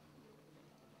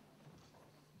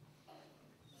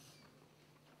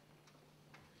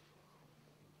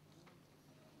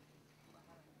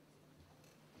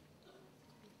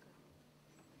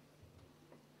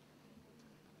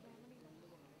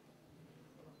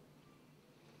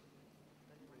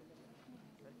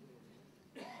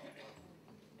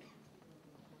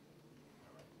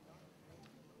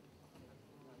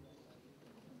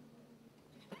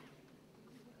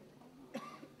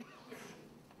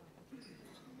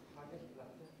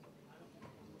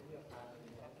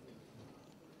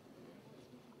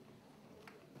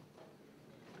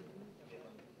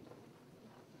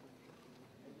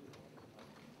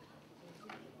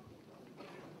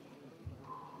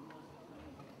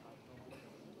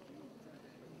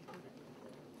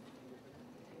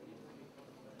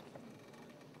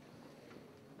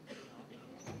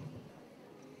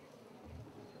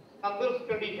 तंदुरुस्त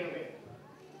कंडीशन में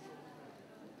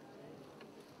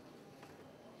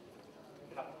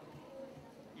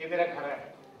ये मेरा घर है,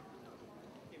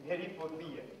 ये मेरी पोती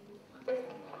है.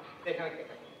 देखना क्या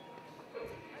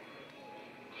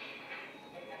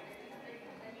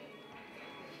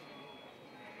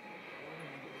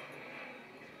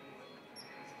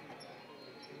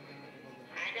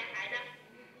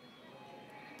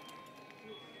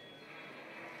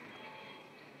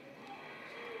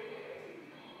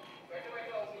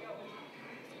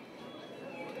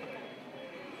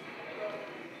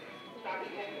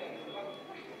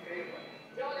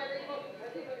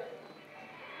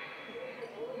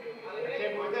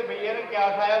क्या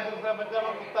उठाया, दूसरा बच्चा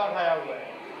में कुत्ता उठाया हुआ है.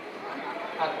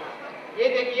 ये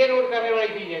देखिए नोट करने वाली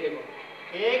चीज है. देखो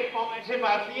एक पांव ऐसे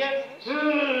मारती है,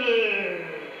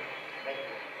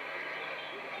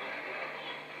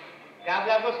 यहां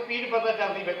से आपको स्पीड पता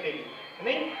चलती बच्चे की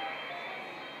नहीं.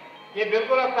 ये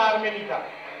बिल्कुल रफ्तार में नहीं था.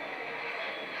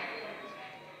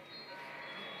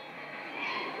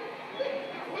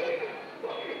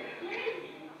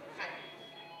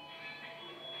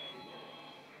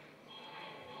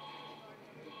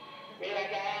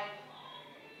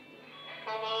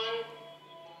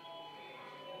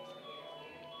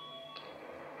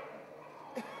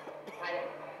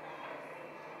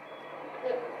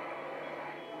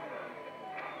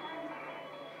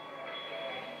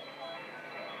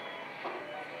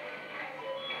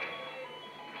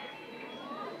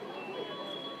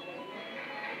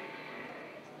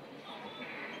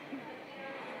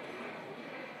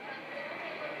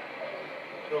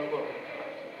 रोको।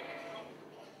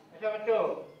 अच्छा बच्चों,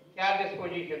 क्या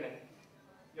डिस्पोजिशन है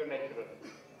जो नेचुरल है?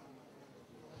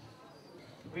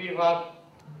 वीर वास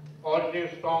पॉजिटिव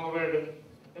स्ट्रॉन्ग विल्ड,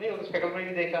 नहीं उस शक्ल में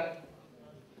भी देखा।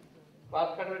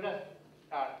 बात कर बेटा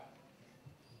स्टार्ट।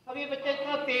 अब ये बच्चा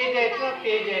इतना तेज है, इतना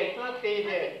तेज है, इतना तेज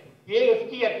है, ये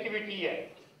उसकी एक्टिविटी है।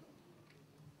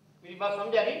 मेरी बात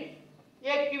समझा नहीं?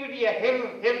 ये एक्टिविटी है। हिरन,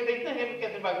 हिरन देखते हैं हिरन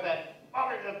कैसे भागता है,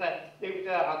 पागल करता है, ये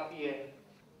बेचारा हाथी है।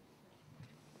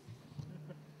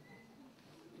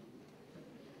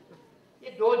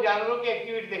 ये दो जानवरों की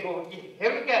एक्टिविटी देखो,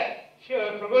 हिरन क्या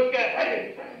खरगोश क्या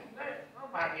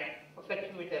मार गया, और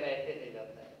कच्चू बेचारा ऐसे ले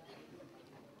जाता है।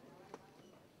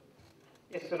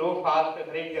 ये स्लो फास्ट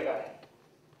हर एक जगह है।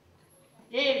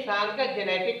 ये इंसान का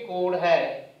जेनेटिक कोड है।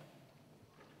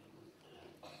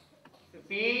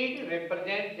 Speed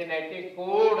represent genetic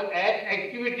code eight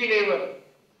activity level.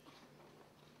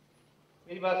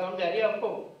 मेरी बात समझ आ रही है आपको?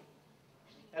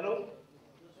 हेलो,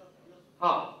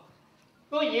 हाँ।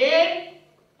 तो ये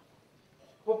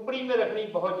खोपड़ी में रखनी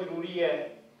बहुत जरूरी है,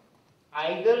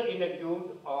 आइदर इन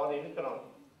एक्यूट और इन क्रॉनिक।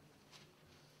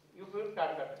 यू फिर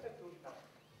स्टार्ट कर सकते हैं, तू स्टार्ट।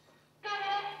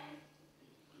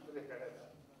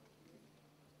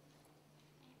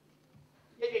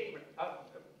 ये एक मिनट, आप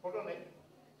फोटो नहीं,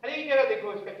 हर एक जगह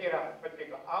देखो इसका चेहरा बच्चे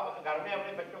का। आप घर में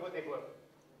अपने बच्चों को देखो,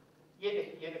 ये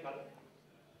देखो, ये दिखा लो,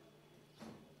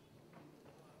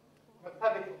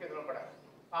 मत्था देखो कितना बड़ा।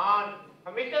 कान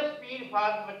हमेशा स्पीड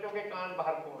फास्ट, बच्चों के कान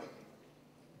बाहर को है।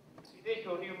 इतनी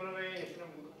छोटी उम्र में इसमें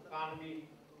कान भी,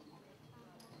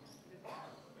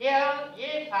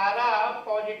 ये सारा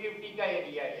पॉजिटिविटी का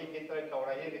एरिया है। ये जितना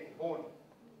चौड़ा, ये देखो बोन,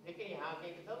 लेकिन यहाँ के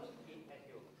एकदम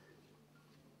ऐसे हो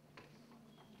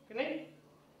नहीं।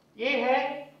 ये है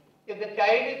कि the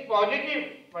child is positive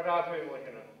but also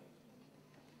emotional.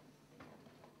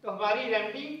 तो हमारी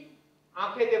रेमेडी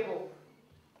आंखें देखो,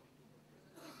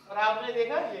 और आपने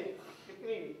देखा ये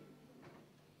कितनी,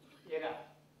 ये रहा,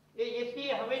 ये इसकी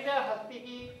हमेशा हस्ती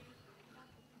की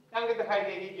टंग दिखाई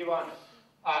देगी, जीवान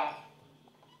आंख।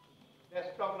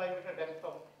 डेस्कटॉप लाइक बेटा,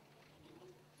 डेस्कटॉप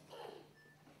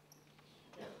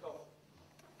डेस्कटॉप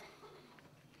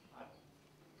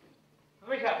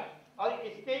हमेशा। और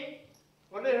इसके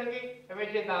बोले होंगे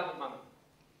हमेशा दांत बंद।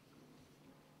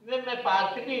 मैं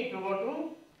पार्शली इंट्रोवर्ट हूं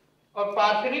और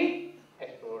पार्शली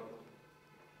एक्सट्रोवर्ट हूं,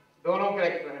 दोनों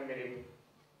कैरेक्टर हैं मेरे में।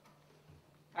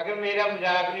 अगर मेरा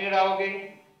मजाक नहीं उड़ाओगे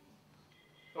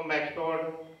तो मैं एक्सट्रोवर्ट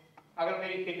हूं, अगर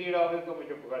मेरी खिल्ली उड़ाओगे तो मैं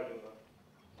चुप कर दूंगा।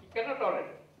 ठीक है ना?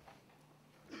 टॉलरेट।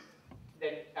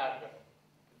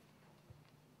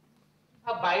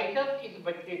 अब बाई चांस इस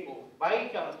बच्चे को, बाई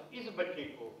चांस इस बच्चे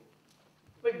को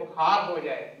कोई बुखार हो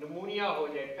जाए, निमोनिया हो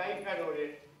जाए, टाइफाइड हो जाए,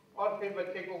 और फिर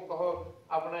बच्चे को कहो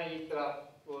अपना इस तरह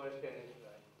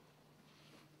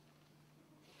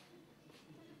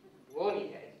वो नहीं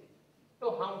है, तो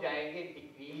हम जाएंगे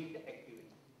डिक्रीज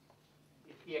एक्टिविटी।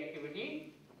 इसकी एक्टिविटी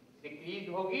डिक्रीज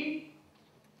होगी,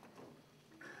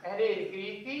 पहले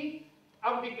इंक्रीज थी,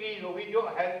 अब डिक्रीज होगी। जो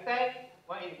हेल्थ है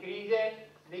वह इंक्रीज है,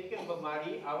 लेकिन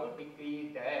बीमारी अब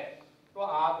डिक्रीज है। तो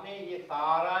आपने ये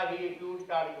सारा ही टूट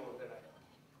टाट छोड़ देना है,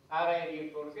 सारा एरिया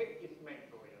छोड़ के इसमें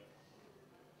हो जाए।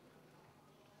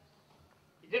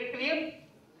 Is it clear?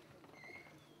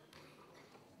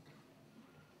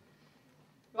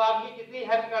 तो आपकी कितनी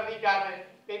हेल्प कर दी चार में,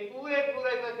 कि पूरे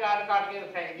पूरे का चार काट के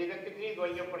फेंक दिए, कितनी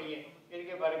दवाइयां पड़ी हैं,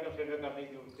 इनके बारे में कंसिडर करने की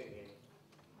जरूरत नहीं है,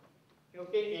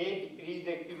 क्योंकि एक डिक्रीज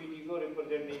एक्टिविटी को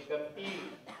रिप्रेजेंट नहीं करती।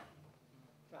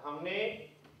 तो हमने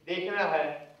देखना है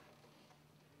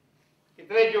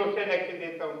कितने जोर से लेक्चर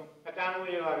देता हूँ। 95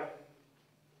 हमारे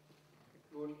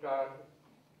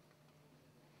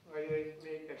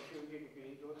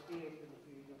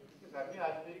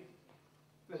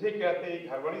तुझे कहते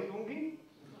घर बड़ी सूंगी,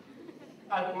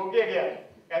 आज हो गया,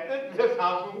 कहते तुझे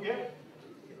सांस सूंघ गया।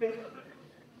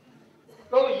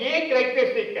 तो ये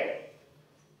कैरेक्टरिस्टिक है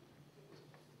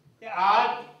कि आज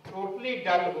टोटली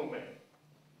डल हूं मैं,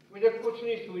 मुझे कुछ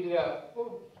नहीं सूझ रहा, वो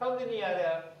समझ नहीं आ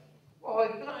रहा, और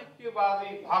इतना एक्टिव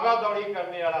आदमी भागा दौड़ी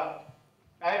करने वाला,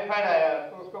 टाइफाइड आया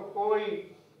तो उसको कोई,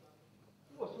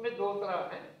 उसमें दो तरह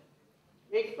है,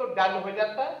 एक तो डल हो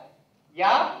जाता है,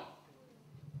 या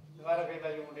दोबारा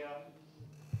कहता जो मुझे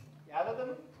याद है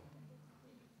तुम्हें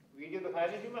वीडियो दिखाई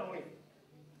नहीं थी मैं हुई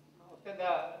उससे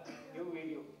new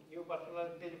video, new personal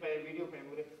stage पे वीडियो पे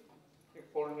मुझे एक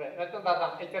फोल्डर है, तो दादा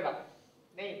ऐसे ना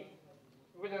नहीं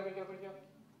रुक जाओ रुक जाओ रुक जाओ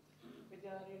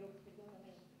बेचारे लोग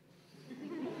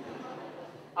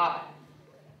आ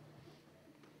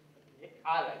ये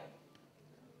आ रहा है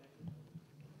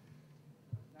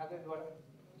आगे दोबारा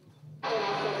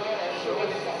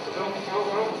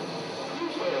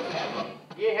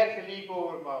ये है स्लीप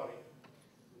ओवर पावर।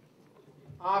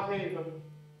 आंखें नहीं खुलती।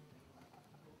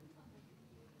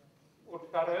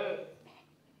 उठकर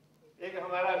एक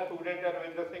हमारा स्टूडेंट है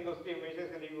रविंद्र सिंह, उसकी हमेशा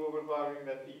स्लीप ओवर पावरिंग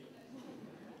रहती है,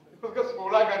 उसको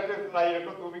 16 घंटे सुनाई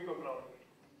रखो तो भी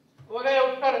घबराओगे। वो गए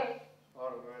उठकर,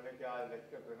 और मैंने क्या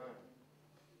लेक्चर देना,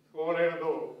 सो लेने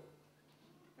दो।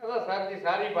 सर की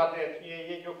सारी बातें अच्छी हैं,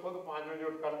 ये जो खुद 5 बजे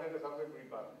उठ करते थे सबसे बुरी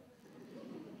बात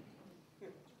है।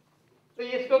 तो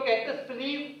इसको कहते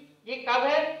स्लीप। ये कब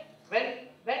है? when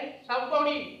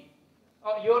somebody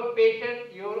your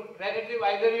patient, your relative,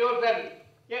 either yourself,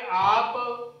 कि आप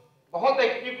बहुत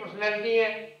एक्टिव पर्सनैलिटी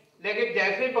हैं, लेकिन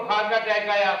जैसे ही बुखार का अटैक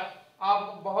आया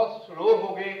आप बहुत स्लो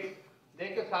हो गए,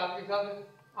 लेकिन साथ के साथ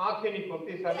आंखें नहीं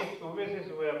खुलती। सारी सुबह से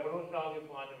सुबह पढ़ो, शाम के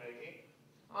 5 बजे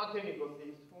आंखें नहीं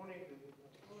खुलती, सोने के लिए।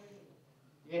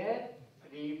 यह है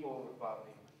स्लीप ओवर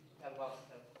पावरिंग।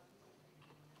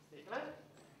 देखना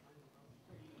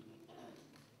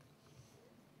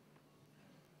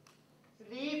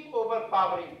स्लीप ओवर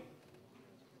पावरिंग।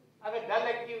 अगर डल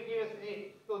एक्टिविटी में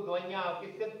स्लीप, तो दवाइयां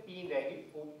आपकी सिर्फ 3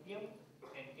 रहेगी, ओपियम,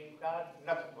 एंटीटार,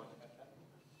 नक्समन।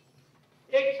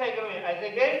 एक साइकिल में ऐसे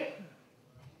गए,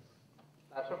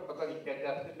 पता नहीं क्या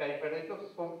जैसे टाइफाइड है तो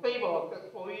सोते ही बहुत है,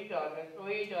 सो ही जा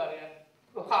रहे हैं।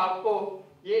 तो आपको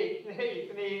ये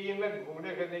इतने एरिया में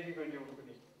घूमने फिरने की कोई जरूरत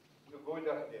नहीं, जो हो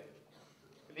जाते हैं।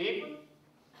 स्लीप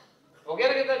हो गया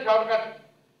ना कितना शॉर्टकट।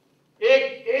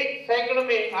 एक सेकंड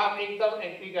में आप एकदम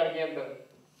एंट्री कर गए अंदर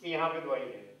कि यहाँ पे दवाई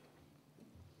है।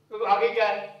 तो आगे क्या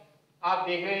है आप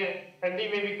देख रहे हैं, ठंडी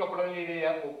में भी कपड़ा ले रहे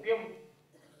हैं, ओपियम।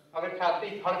 अगर छाती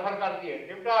खड़खड़ करती है,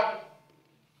 टिमटाट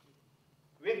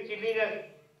विद चिलीनेस।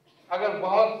 अगर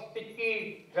बहुत sticky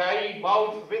dry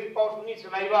mouth with पाउटनी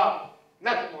saliva,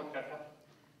 नक्स मोटा था।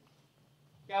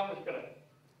 क्या मुश्किल है?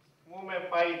 मुंह में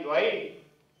पाई दवाई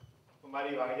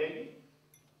तुम्हारी भाग जाएगी।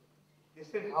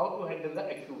 This is how to handle the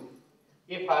acute.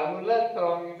 ये फार्मूला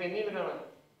क्रॉनिक पे नहीं लगाना।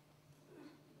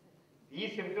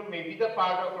 These symptoms may be the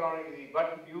part of chronic disease, but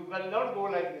you will not go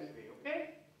like this way, okay?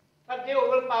 पर ये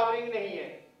ओवरपावरिंग नहीं है।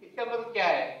 इसका मतलब क्या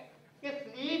है कि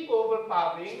स्लीप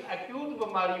ओवरपावरिंग एक्यूट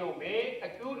बीमारियों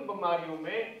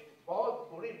में बहुत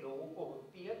थोड़े लोगों को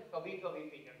होती है। कभी कभी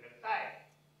पेशेंट मिलता है,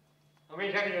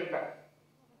 हमेशा नहीं मिलता।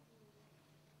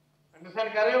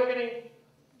 अंडरस्टैंड कर रहे हो कि नहीं?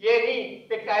 ये नहीं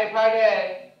कि टाइफाइड है,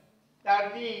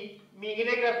 छाती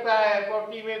मींगने करता है,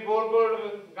 पोटी में गोल गोल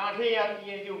गांठें आती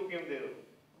हैं, जो ओपियम दे दो,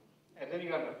 ऐसे नहीं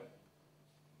करना।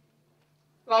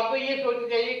 तो आपको ये सोचना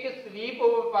चाहिए कि स्लीप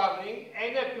ओवरपावरिंग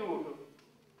एंड एक्यूट,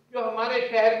 जो हमारे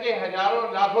शहर के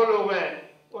हजारों लाखों लोग हैं,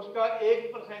 उसका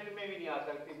 1% में भी नहीं आ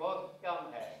सकती, बहुत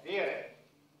कम है, रेयर है।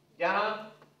 जहां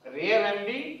रेयर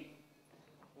एमडी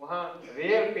वहां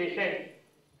रेयर पेशेंट।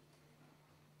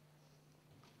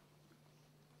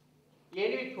 ये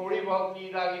नहीं थोड़ी बहुत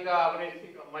नींद आ गई था आपने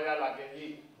मजा ला के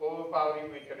जी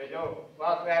ओवरपावरिंग में चले जाओ,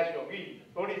 वहां क्रैश होगी,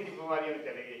 थोड़ी सी बीमारी में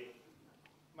चले गई,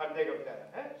 मरने का बेचारा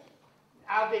है।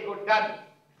 आप देखो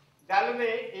डल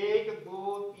में 1 2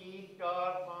 3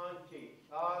 4 5 6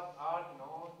 7 8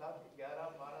 9 10 11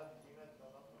 12 13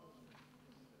 14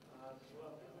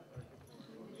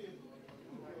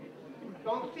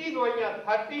 34 दवाइयां,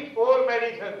 34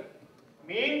 मेडिसिन।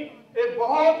 मीन एक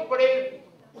बहुत बड़े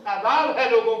तादाद है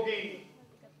लोगों की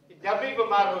कि जब भी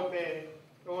बीमार होते हैं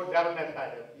तो वो डरनेस आ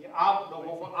जाती है। आप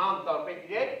लोगों को आमतौर पर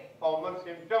ये common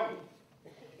symptom,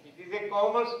 it is a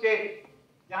common state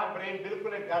जहां ब्रेन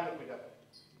बिल्कुल डल हो जाता है,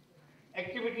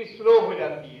 एक्टिविटी स्लो हो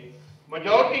जाती है।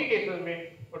 मेजॉरिटी केसेस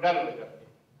में वो डल हो जाती है,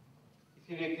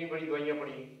 इसीलिए इतनी बड़ी दवाइयां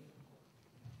पड़ी।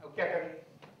 अब क्या करें?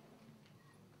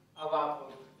 अब आप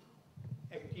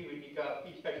एक्टिविटी का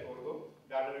पीछा छोड़ दो,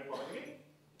 डल में पहुंच गए।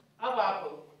 अब आप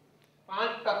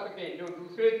 5 तत्व के जो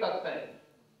दूसरे तत्व हैं,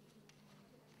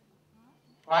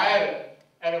 फायर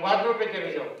एंड वाटर पे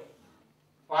चले जाओ।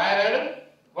 फायर एंड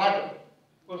वाटर,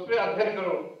 उसमें अध्ययन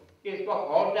करो कि इसका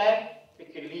हॉट है कि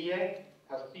चिल्ली है,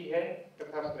 थर्स्टी है कि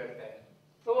थर्स्टलेस है।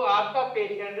 तो आपका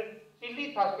पेशेंट चिल्ली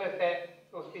थर्स्टलेस है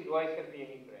तो उसकी दवाई सिर्फ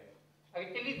यहीं पर है।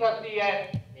 अगर चिल्ली थर्स्टी है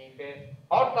यहीं पे,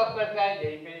 हॉट थर्स्टलेस है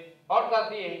यहीं पे, हॉट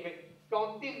थर्स्टी यहीं पे।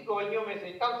 34 दवाइयों में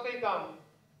से कम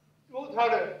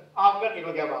 2/3 आपका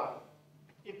निकल गया बाहर,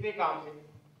 इतने काम से।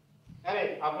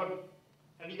 अरे आपको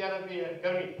ठंडी ज्यादा है,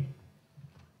 गर्मी,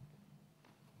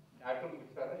 डॉक्टर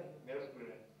पूछता है मेरा स्कूल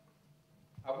है,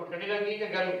 आपको ठंडी लगती है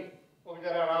गर्मी? वो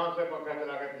बेचारा आराम से पंखा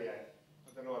चला कर दिया है,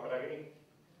 मतलब अकड़ा नहीं।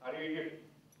 अरे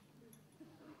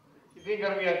कितनी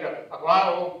गर्मी है आजकल,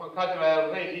 अखबार वो पंखा चलाया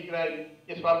उसने, एसी चलाया,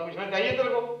 ये सवाल पूछना चाहिए तेरे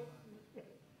को?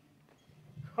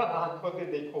 आंखों से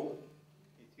देखो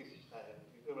इसकी शिक्षा है,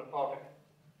 इसमें हॉट है।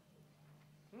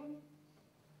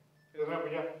 फिर उसने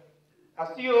पूछा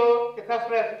 80 हो कितना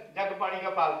स्ट्रेस, जग पानी का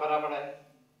पास भरा पड़ा है,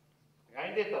 दिखाई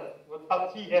देता वो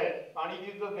थपसी है पानी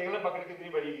की, तो देख लो पकड़ कितनी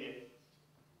बड़ी हुई है,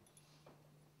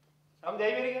 समझ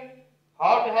आई मेरी बात?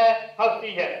 हॉट है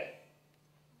थपसी है,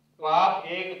 तो आप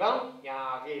एकदम यहाँ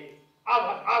आगे। अब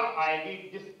आएगी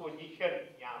डिस्पोजिशन,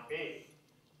 यहाँ पे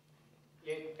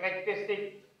ये करेक्टरिस्टिक,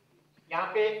 यहाँ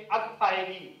पे अर्थ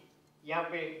आएगी, यहाँ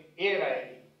पे एयर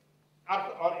आएगी। अर्थ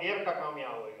और एयर का काम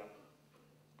यहाँ होगा।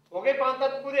 हो गए 5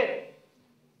 तत्व पूरे।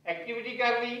 एक्टिविटी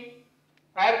कर ली,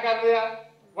 फायर कर लिया,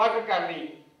 वाटर कर ली।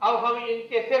 अब हम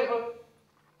इनके सिर्फ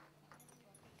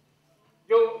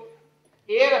जो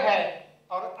एयर है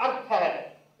और अर्थ है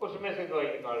उसमें से दवाई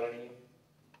निकाल लेनी है।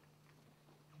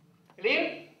 क्लियर?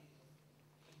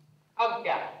 अब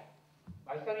क्या है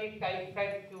भाई साहब, ये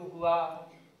टाइफाइड क्यों हुआ,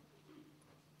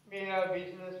 मेरा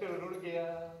बिजनेस रुड़ गया,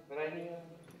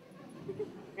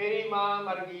 मेरी माँ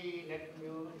मर गई,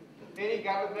 मेरी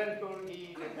गर्लफ्रेंड छोड़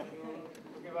गई,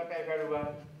 उसके बाद टाइफाइड हुआ।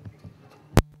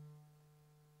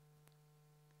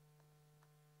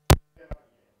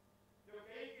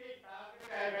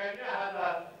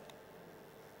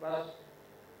 बस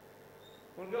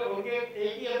उनके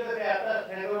एक ही अंदर से आता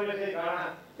है, में से गाना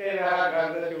तेरा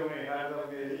गर्द क्यों में गर्द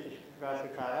मेरी बस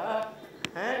खाया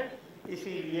है,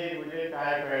 इसीलिए मुझे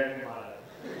टाइफाइड ने मारा।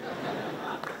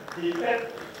 ठीक है,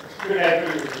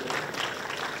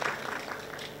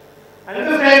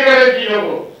 अंडरस्टैंड करो चीजों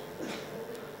को,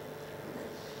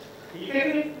 ठीक है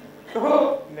जी? तो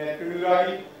नेचुरल आ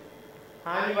गई।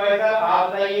 हाँ जी भाई साहब, आप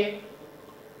बताइए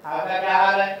आपका क्या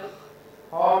हाल है?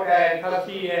 हॉट है,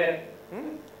 थपसी है,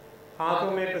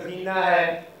 हाथों में पसीना है,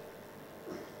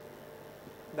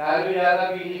 दारू ज्यादा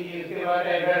पी ली थी, उसके बाद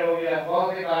टाइफाइड हो गया,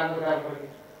 बहुत से कारण पर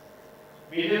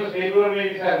बिजनेस फेलियर में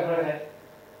भी सफर है।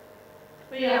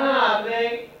 तो यहाँ आपने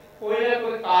कोई ना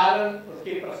कोई कारण,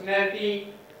 उसकी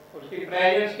पर्सनैलिटी, उसकी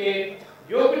प्रेजेंस के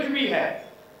जो कुछ भी है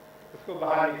उसको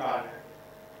बाहर निकालना है।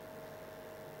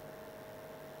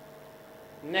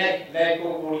 नेक्स्ट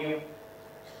लाइको कोडियो,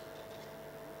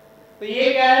 तो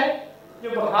ये क्या है, जो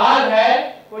बुखार है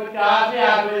वो 4 से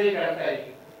 8 बजे चढ़ता है,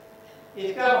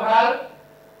 इसका बुखार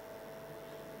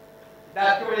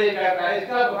 10 बजे चढ़ता है,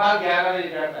 इसका बुखार 11 बजे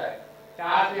चढ़ता है।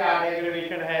 4 से 8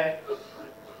 एग्रीवेशन है।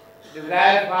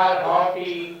 Desire for hot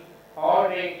T, hot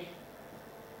drink,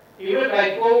 even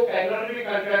लाइको can be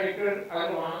कंट्राडिक्टेड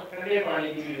अगर वहां ठंडे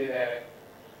पानी की भी डिजायर है।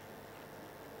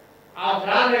 आप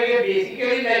ध्यान रखिए,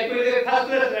 बेसिकली लाइको इज ए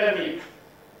थर्स्टलेस रेमेडी।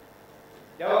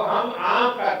 जब हम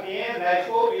आम करते हैं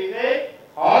लाइको इज ए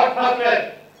हॉट थर्स्टलेस,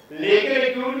 लेकिन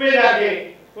एक्यूट में जाके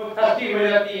वो थर्स्टी हो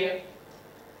जाती है।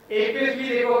 एपिस भी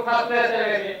देखो थर्स्टलेस है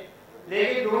वैसे,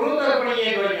 लेकिन दोनों तरफ नहीं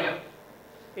है दवाइयां।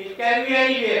 It can be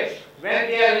anywhere. When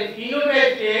they are in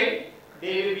phenotype state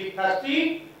they will be thirsty,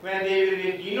 when they will be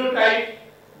in genotype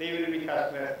they will be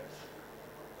thirstless।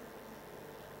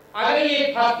 अगर ये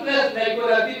थर्स्टलेस लाइको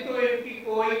रहती तो इनकी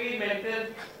कोई भी मेंटल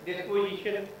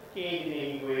डिस्पोजिशन चेंज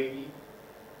नहीं होगी,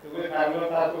 क्योंकि फार्मूला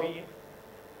था कोई है।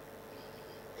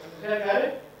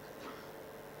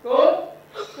 तो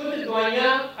कुछ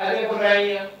दवाइयां अगर हो रही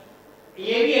हैं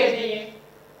ये भी ऐसे ही है।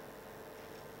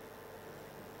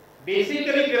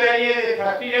 बेसिकली दवाइयां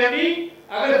थर्स्टी रहती,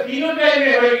 अगर फिनोटाइप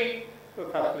में होगी तो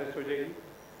थर्स्टलेस हो जाएगी।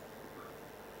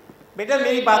 बेटा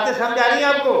मेरी बातें समझ आ रही है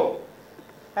आपको?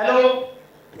 हेलो,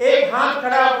 एक हाथ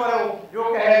खड़ा करो जो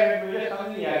कह रहे हैं, मुझे समझ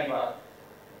नहीं आ रही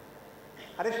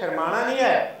बात। अरे शर्माना नहीं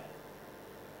है।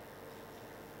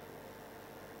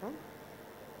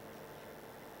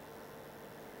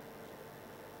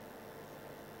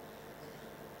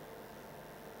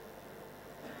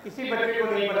 किसी बच्चे को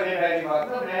नहीं पता है बात,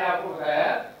 तो मैंने आपको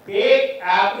बताया कि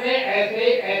आपने ऐसे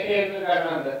ऐसे करना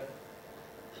अंदर,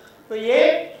 तो ये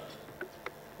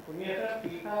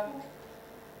ठीक था।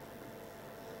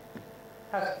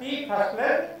 Thirsty,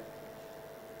 थर्स्टलेस,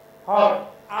 hot.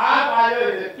 आप आ जाओ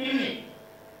इधर, किली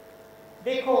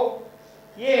देखो,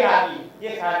 ये आदि,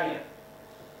 ये साड़ियां,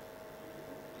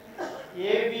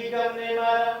 ये भी गम ने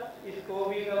मारा, इसको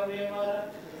भी गम ने मारा,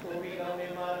 इसको भी गम ने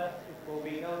मारा, इसको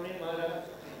भी गम ने मारा,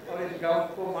 और इस गम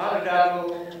को मार डालो।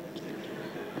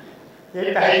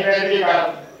 ये टाइफाइड की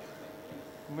बात।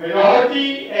 मेजॉरिटी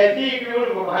ऐसी एक्यूट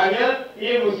बीमारियां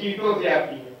ये मुसीबतों से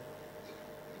आती है।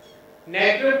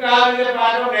 Negative card is a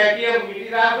part of negative, it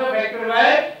is also factor by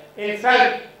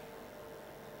insult.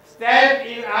 Stress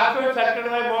is also factor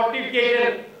by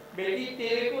motivation. बेटी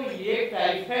तेरे को ये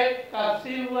टाइफाइड कब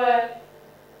से हुआ है?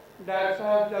 डॉक्टर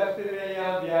साहब जब से मैं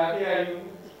यहाँ ब्याह के आई हूँ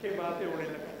उसके बाद से होने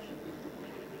लगा।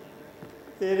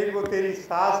 तेरे को तेरी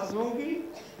सास सूंगी?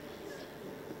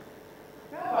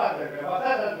 क्या बात कर रहे हो?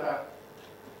 बता सकता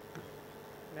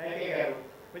मैं क्या करूं?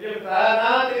 मुझे बताया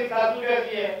ना तेरी सासू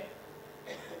कैसी है?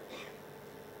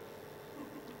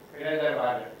 मेरा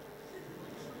दरबार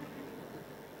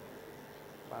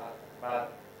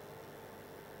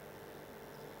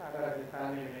राजस्थान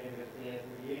में नहीं मिलती है,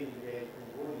 तुम ये नहीं गए, तुम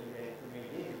वो नहीं गए, तुम्हें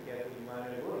ये नहीं किया, तुम ईमान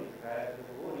ने वो नहीं सिखाया, तुम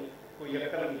वो नहीं, कोई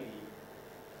अक्ल नहीं दी।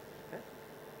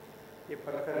 ये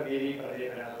पत्थर मेरी पर्दे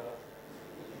बना हुआ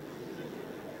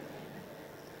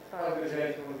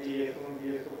सुन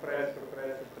दिए सुप्रेस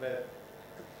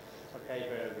पक्का ही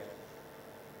बैठ गया।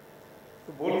 तो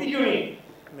बोलती क्यों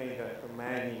नहीं सर, तो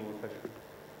मैं नहीं हो सकती।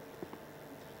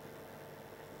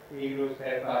 एक रोज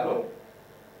साहब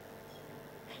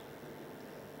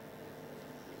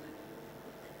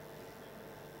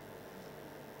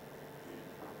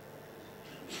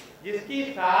जिसकी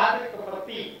साथ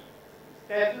कपत्ती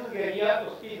गया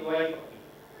उसकी दवाई पकी।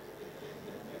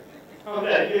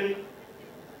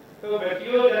 तो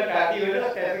बच्चियों जब खाती हुई ना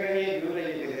कैसे ये दूर है,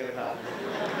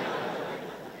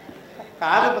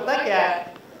 कहा तो पता क्या है,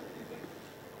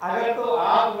 अगर तो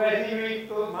आप वैसी हुई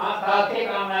तो माँ साथ के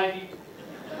काम आएगी,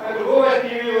 अगर वो वैसी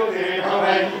हुई वो तेरे काम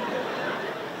आएगी।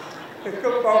 इसको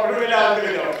पॉकेट में डाल के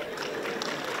जाओ।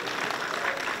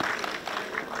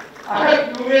 अगर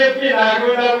तुम्हें इसके नाक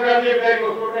में डाल कर दिए बैग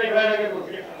उसको कहीं बैग के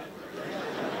दूसरे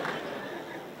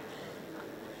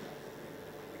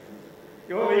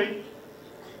क्यों भाई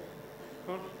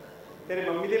तेरे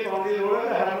मम्मी दे पाउंड दी लोड़ है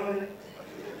हराम ने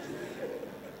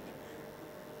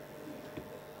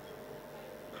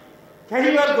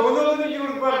कई बार दोनों को नहीं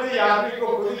जरूरत पड़ती, आदमी को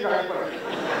खुद ही खानी पड़ती।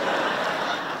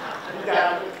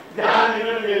 जहाँ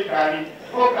निकल मेरी खानी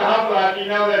वो कहाँ तो आती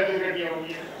ना वैसे गड्डी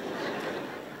होंगी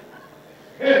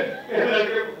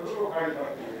लड़के को खानी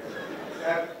पड़ती है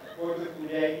यार। वो तो तू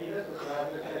जाएगी ना तो साथ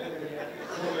में कैसे करेगा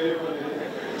वो मेरे को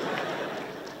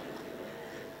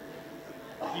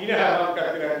सीने हराम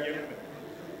करके रखिए।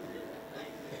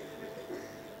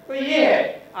 तो ये है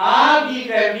आप दी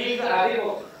फैमिलीज आदि को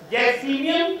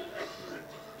जैक्सीनियम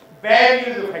bad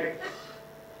news effect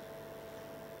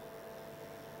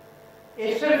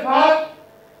एस्ट्रोफॉस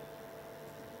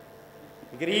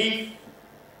grief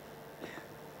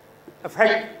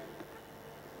effect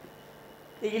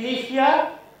Ignatia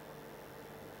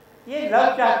ये लव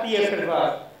चाहती है,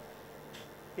 एस्ट्रोफॉस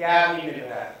प्यार नहीं मिल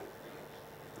रहा,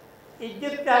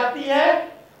 इज्जत चाहती है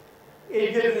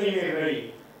इज्जत नहीं मिल रही,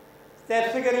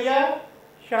 सेक्सगरिया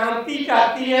शांति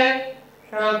चाहती है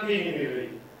शांति नहीं मिल रही।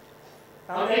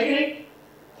 समझेंगे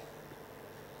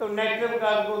तो नेचुरल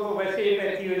काज को तो वैसे ही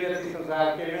बैठी हुई जाती संसार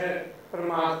के में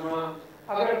परमात्मा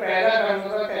अगर पैदा करना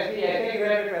था कैसी ऐसे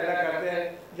ग्रह पे पैदा करते हैं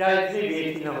जहाँ इतनी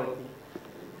बेइज्जती ना होती,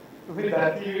 तो फिर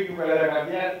धरती भी क्यों पैदा कर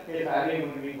दिया, ये सारे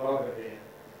मुंडी बहुत करते हैं।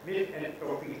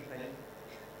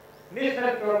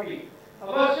 मिसएंट्रोपी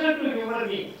अवर्सन टू ह्यूमन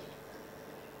बीइंग,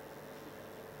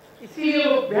 इसीलिए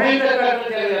वो भयंकर करना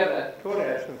चल जाता है। छोड़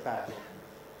है संसार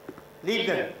लीव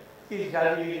देम, किसी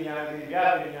शादी में जाना किसी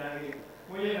ब्याह में जाना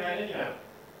मुझे मैं नहीं जाना।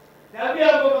 जब भी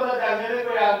आपको पता चल जाए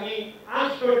कोई आदमी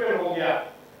अनस्टोटर हो गया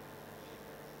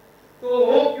तो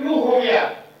वो क्यों हो गया,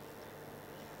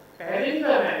 पहले नहीं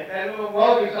था मैं पहले में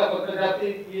बहुत हिस्सा होता जाती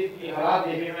ये हालात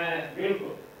देखे मैं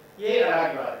बिल्कुल ये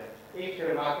अलग बात है। एक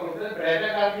शर्मा को होता है ब्रैडा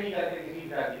का भी नहीं जाते किसी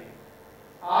शादी में,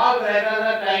 all Vedas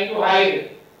are trying to hide,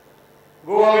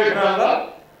 go away from the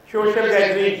social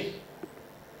gatherings,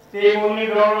 stay only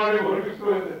down on the good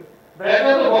schools.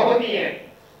 Vedas तो बहुत ही हैं,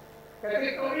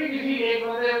 कहते कभी किसी एक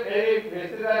बंदे मेरे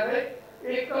रिश्तेदार थे,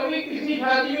 एक कभी किसी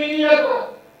शादी में नहीं आता,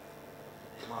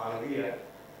 माल भी है।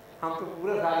 हम तो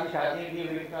पूरा साल की शादी की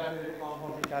वेट करते थे, कौन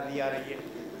कौन सी शादी आ रही है,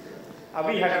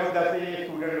 अभी हटो 10 ये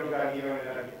स्टूडेंट लोग आ गए होने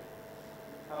लगे,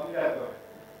 अब जाते हैं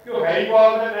क्यों हैरी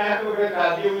बॉल में मैं तो फिर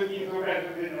शादी हुई 300 पैसे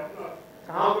दे दूंगा,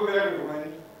 कहाँ तो मेरा रुकना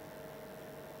नहीं,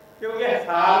 क्योंकि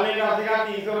साल में कम से कम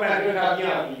 300 पैसे में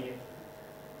शादियां आती हैं।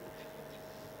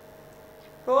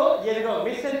 तो ये देखो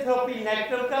मिसएंथ्रोपी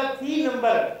नेचुरल का 3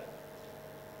 नंबर,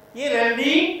 ये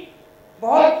रेमेडी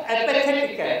बहुत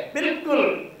एपेथेटिक है, बिल्कुल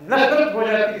नफरत हो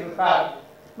जाती संसार।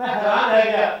 मैं हैरान रह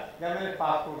गया जब मैंने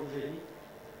पासपोर्ट देखी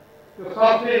तो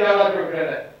सबसे ज्यादा प्रोग्रेस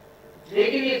है,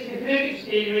 लेकिन ये सिगरेट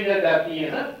स्टेज में जब जाती है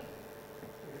ना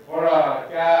बड़ा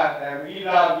क्या है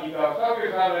मीला जी का सबके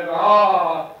सामने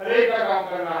हरेक का काम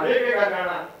करना, हरेक के घर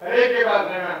जाना, हरेक के पास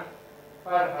रहना,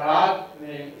 पर हालात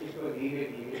ने इसको धीरे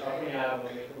धीरे अपने आप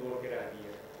में तोड़ के रख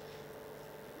दिया।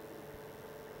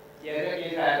 जैसे कि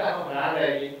ऐसा हम बना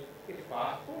रहे कि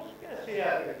पासपोर्ट कैसे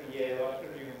याद रखती है,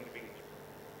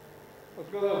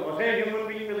 उसको तो बसे ह्यूमन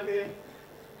बीइंग मिलते हैं।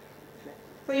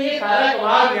 तो ये सारा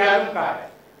कमाल ज्ञान का है।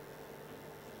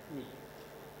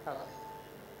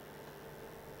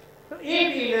 तो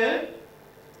एक दिन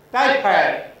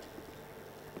टाइफाइड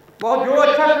बहुत जो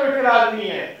अच्छा सोशल आदमी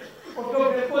है उसको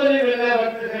बिल्कुल नहीं मिलना है,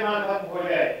 बच्चे से मान खत्म हो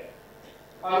जाए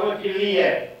और वो चिल्ली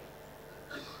है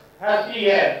हंसी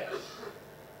है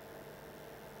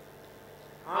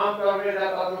आमतौर पर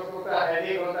ज़्यादा दोस्त होता है,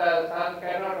 हेडेक होता है, सन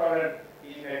can not tolerate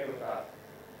heat reactor का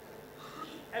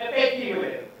एपेची हो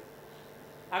जाए।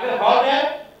 अगर हॉट है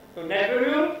तो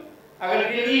नेट्रोम्यूल, अगर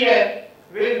चिली है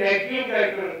with negative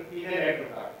character heat reactor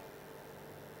का।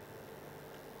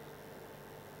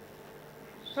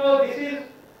 So this is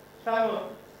some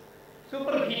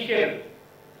superficial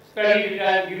study which I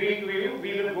am giving to you.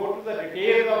 We will go to the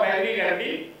details of every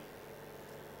remedy.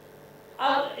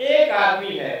 अब एक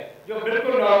आदमी है जो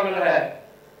बिल्कुल नॉर्मल है,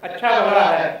 अच्छा भला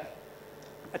है,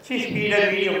 अच्छी स्पीड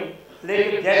है मीडियम,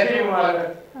 लेकिन जैसे ही हमारा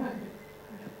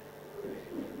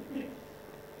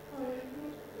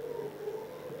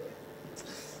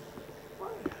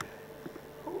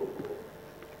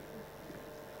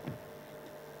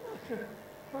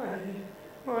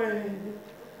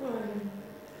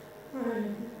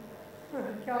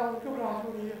क्या घबराहट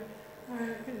हो रही है,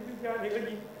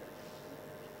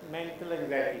 मेंटल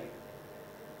एंग्जाइटी।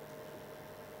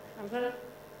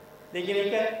 लेकिन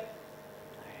एक है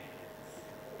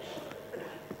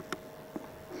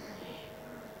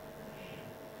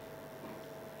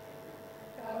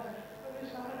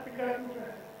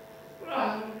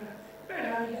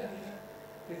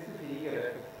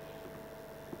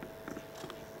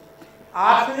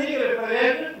arsenic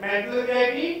represent mental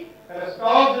anxiety,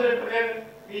 stocks represent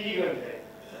physical anxiety.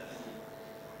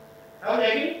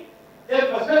 समझेगी?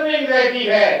 जब मसल में एंग्जाइटी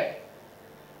है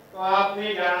तो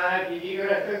आपने जाना है फिजिकल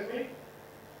एक्सरसाइज में।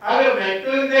 अगर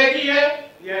मेंटल एंग्जाइटी है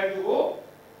यह तो वो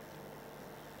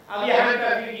अब यहाँ तक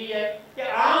है कि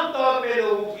आमतौर पे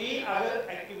लोगों की अगर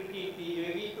एक्टिविटी की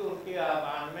जाएगी तो उनके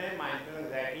आवाम में मेंटल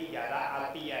एंग्जाइटी ज़्यादा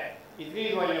आती है।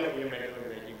 इसलिए दवाइयाँ होती है मेंटल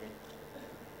एंग्जाइटी में,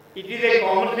 it is a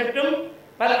common symptom.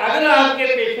 पर अगर आपके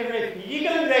पेशेंट में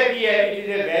फिजिकल एंग्जाइटी है, it is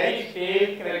a very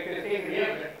stage characteristic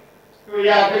reaction, तो ये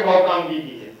आपके बहुत काम की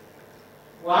चीज है।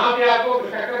 वहां पे आपको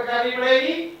शक्कर करनी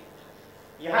पड़ेगी,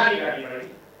 यहाँ नहीं करनी पड़ेगी।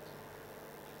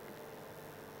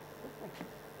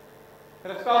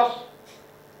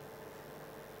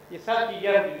 ये सब चीजें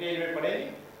हम डिटेल में पढ़ेंगे।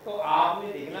 तो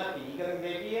आपने देखना फिजिकल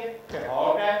एंग्जाइटी है कि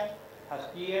हॉट है,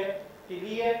 हस्की है,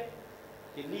 चिली है,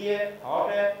 चिली है,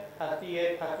 हॉट है, हस्की है,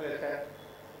 थकलेस है,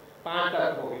 5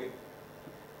 तत्व हो गए।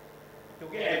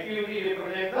 क्योंकि activity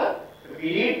represent the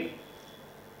feed,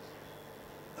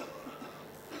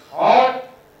 hot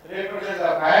represent the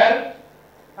fire,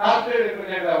 thirst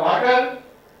represent the water,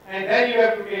 and then you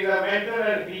have to take the mental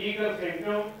and physical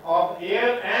symptom of air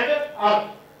and earth.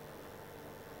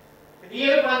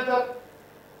 Real concept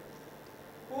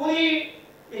पूरी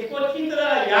इसको अच्छी तरह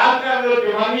याद कर लो,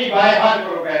 दिमागी बाय हाथ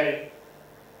करो पहले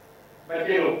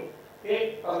बच्चे लोग, ठीक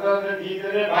 15 से 20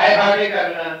 दिन बाय हाथ ही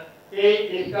करना कि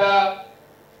इसका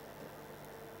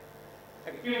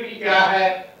एक्टिविटी क्या है,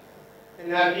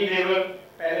 एनर्जी लेवल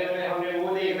पहले में हमने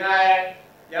वो देखना है।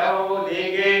 जब हम वो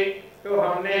देंगे तो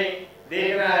हमने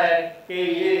देखना है कि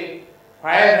ये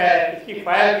फायर है, इसकी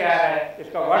फायर क्या है,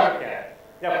 इसका वाटर क्या है।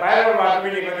 जब फायर और वाटर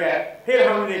में निकल गया फिर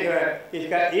हम देख रहे हैं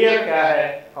इसका एयर क्या है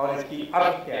और इसकी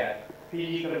अर्थ क्या है,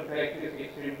 फिजिकल प्रैक्टिस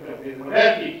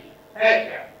है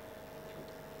क्या।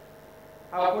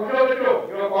 अब पूछो बच्चों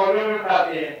जो कॉलेज में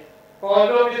पढ़ाते हैं,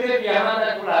 कॉलेजों में सिर्फ यहाँ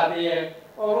तक पढ़ाते हैं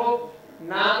और वो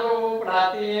ना तो वो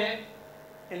पढ़ाते हैं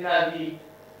एनर्जी,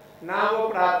 ना वो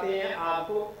पढ़ाते हैं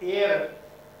आपको एयर।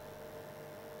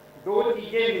 दो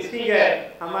चीजें मिसिंग है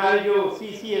हमारे जो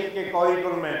सीसीएस के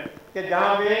करिकुलम में, कि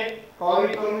जहाँ पे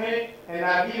करिकुलम में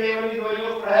एनर्जी लेवल की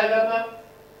दवाइयों को पढ़ाया जाता,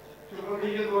 छोटी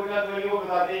जो दवाइयों को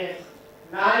बताते हैं,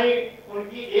 ना ही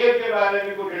उनकी एयर के बारे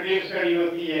में कोई डिटेल स्टडी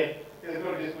होती है,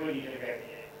 जिसको डिस्पोजिशन कहते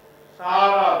हैं।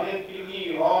 सारा दिन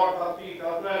चिली हॉट हस्की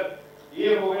थकलेस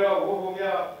ये हो गया वो हो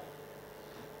गया।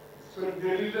 So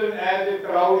the reason as the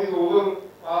crowd is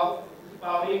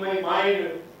overpowering my mind,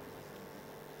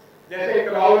 जैसे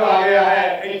क्राउड आ गया है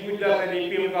इंफ्लुएंजा से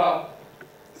नीपीएम का,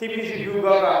 सीपीसी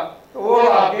शुगर का, तो वो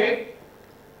आके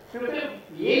सिर्फ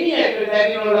ये नहीं है कि that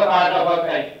is part of a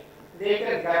time,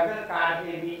 लेकर गर्दन काट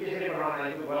के नीचे से बढ़ाना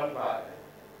ये तो गलत बात है।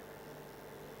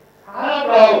 सारा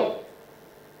क्राउड,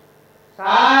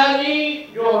 सारी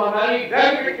जो हमारी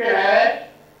ड्रग पिक्चर है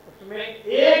उसमें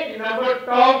एक नंबर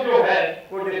टॉप जो है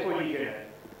वो डिस्पोजिशन है।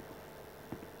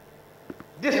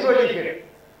 डिस्पोजिशन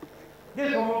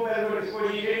जिस होम्योपैथ को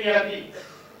डिस्पोजिशन नहीं आती,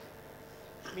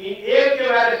 एक के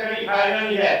बारे में फायदा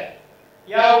नहीं है,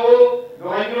 या वो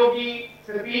दवाइयों की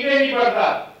स्पीडें नहीं बढ़ता,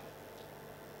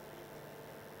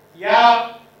 या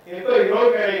इनको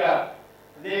इग्नोर करेगा,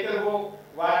 लेकिन वो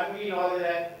वाटर की नॉलेज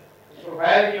है, उसको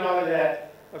फायर की नॉलेज है,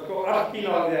 उसको अर्थ की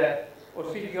नॉलेज है,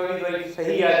 उसकी कभी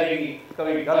सही आ जाएगी,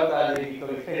 कभी गलत आ जाएगी,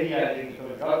 कभी सही आ जाएगी,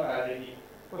 कभी गलत आ जाएगी।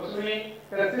 उसमें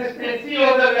कंसिस्टेंसी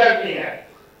ऑफ द ड्रग नहीं है।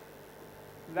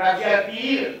 लग गया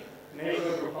तीर नहीं तो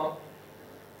रुको,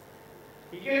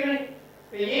 ठीक है नहीं?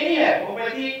 तो ये नहीं है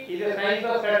homeopathy is a science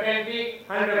of certainty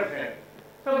 100%.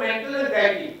 So mental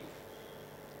anxiety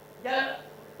या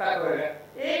तक होगा.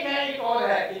 एक और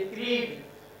है इंक्रीज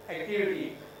एक्टिविटी.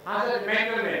 हाँ सर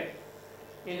मेंटल में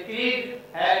इंक्रीज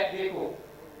है. देखो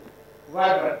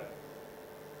वर्बर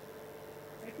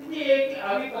इसलिए एक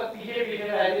अभी तक पीछे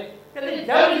आए थे कहते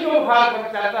जब जो बुखार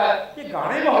बढ़ जाता है कि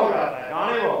गाने बहुत आता है,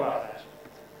 गाने बहुत आता है.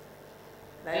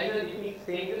 Neither between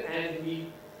Singh and he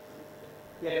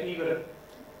या fever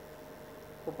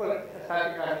ऊपर साथ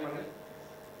कहानी बने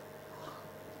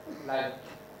like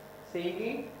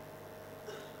singing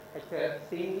अच्छा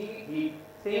singing heat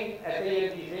sing ऐसे ये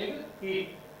sing heat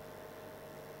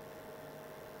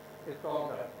इसको ऑन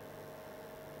कर.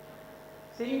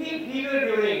 Singing fever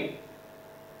during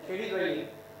केड़ी दवाई है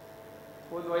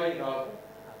वो दवाई निकाल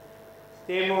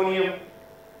स्टेमोनियम.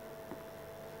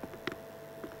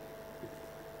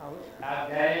 आप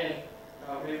गए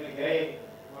नौकरी में गए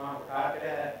वहाँ बुखार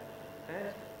चढ़ा है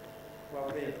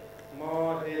बापरे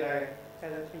मौत दे रहा है.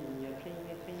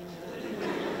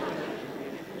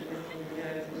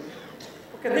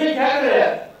 कभी क्या कर रहा है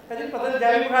कभी पता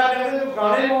जाए बुखार चढ़ा तो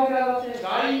गाने बहुत ज्यादा होते हैं.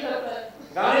 गाने ही करता है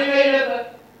गाने में ही रहता है.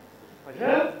 अच्छा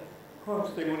हाँ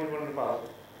स्टेमोनियम बन पास.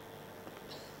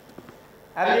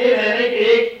 अब ये मैंने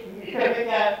एक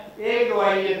क्या एक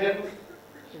दवाई है सिर्फ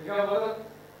इसका मतलब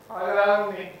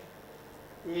हजारों में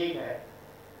एक है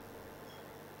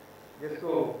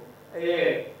जिसको ये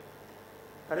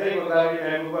हरे गोदावरी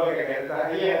महबूबा क्या कहता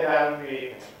है ये हजारों में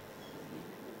एक है.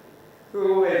 तो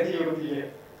वो ऐसी होती है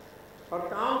और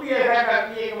काम भी ऐसा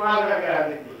करती है कमाल करके आ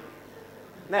देती है.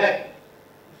 नहीं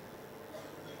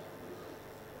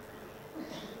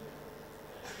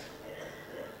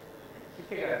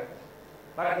ठीक है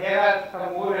but there are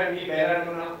some more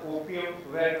anti-veratona opium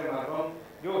veratona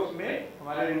जो उसमें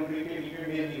हमारे रूटीन के बीच में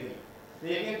मिल नहीं रही.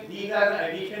 लेकिन these are the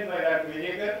addition by Dr.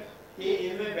 Vijaykar कि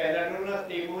इनमें वेराटोना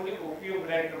स्टेमोनियम ओपियम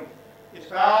वेराटोन ये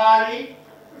सारी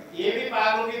ये भी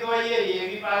पागलों की दवाई है, ये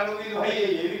भी पागलों की दवाई है,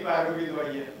 ये भी पागलों की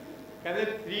दवाई है. कहते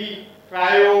 3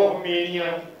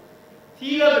 ट्रायोमेनियम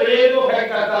सीधा ब्रेन को फेंक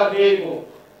करता है ब्रेन को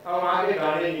और वहां के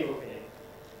गाने नहीं होते हैं.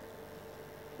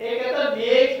 एक कहता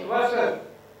मेक्स वर्सेस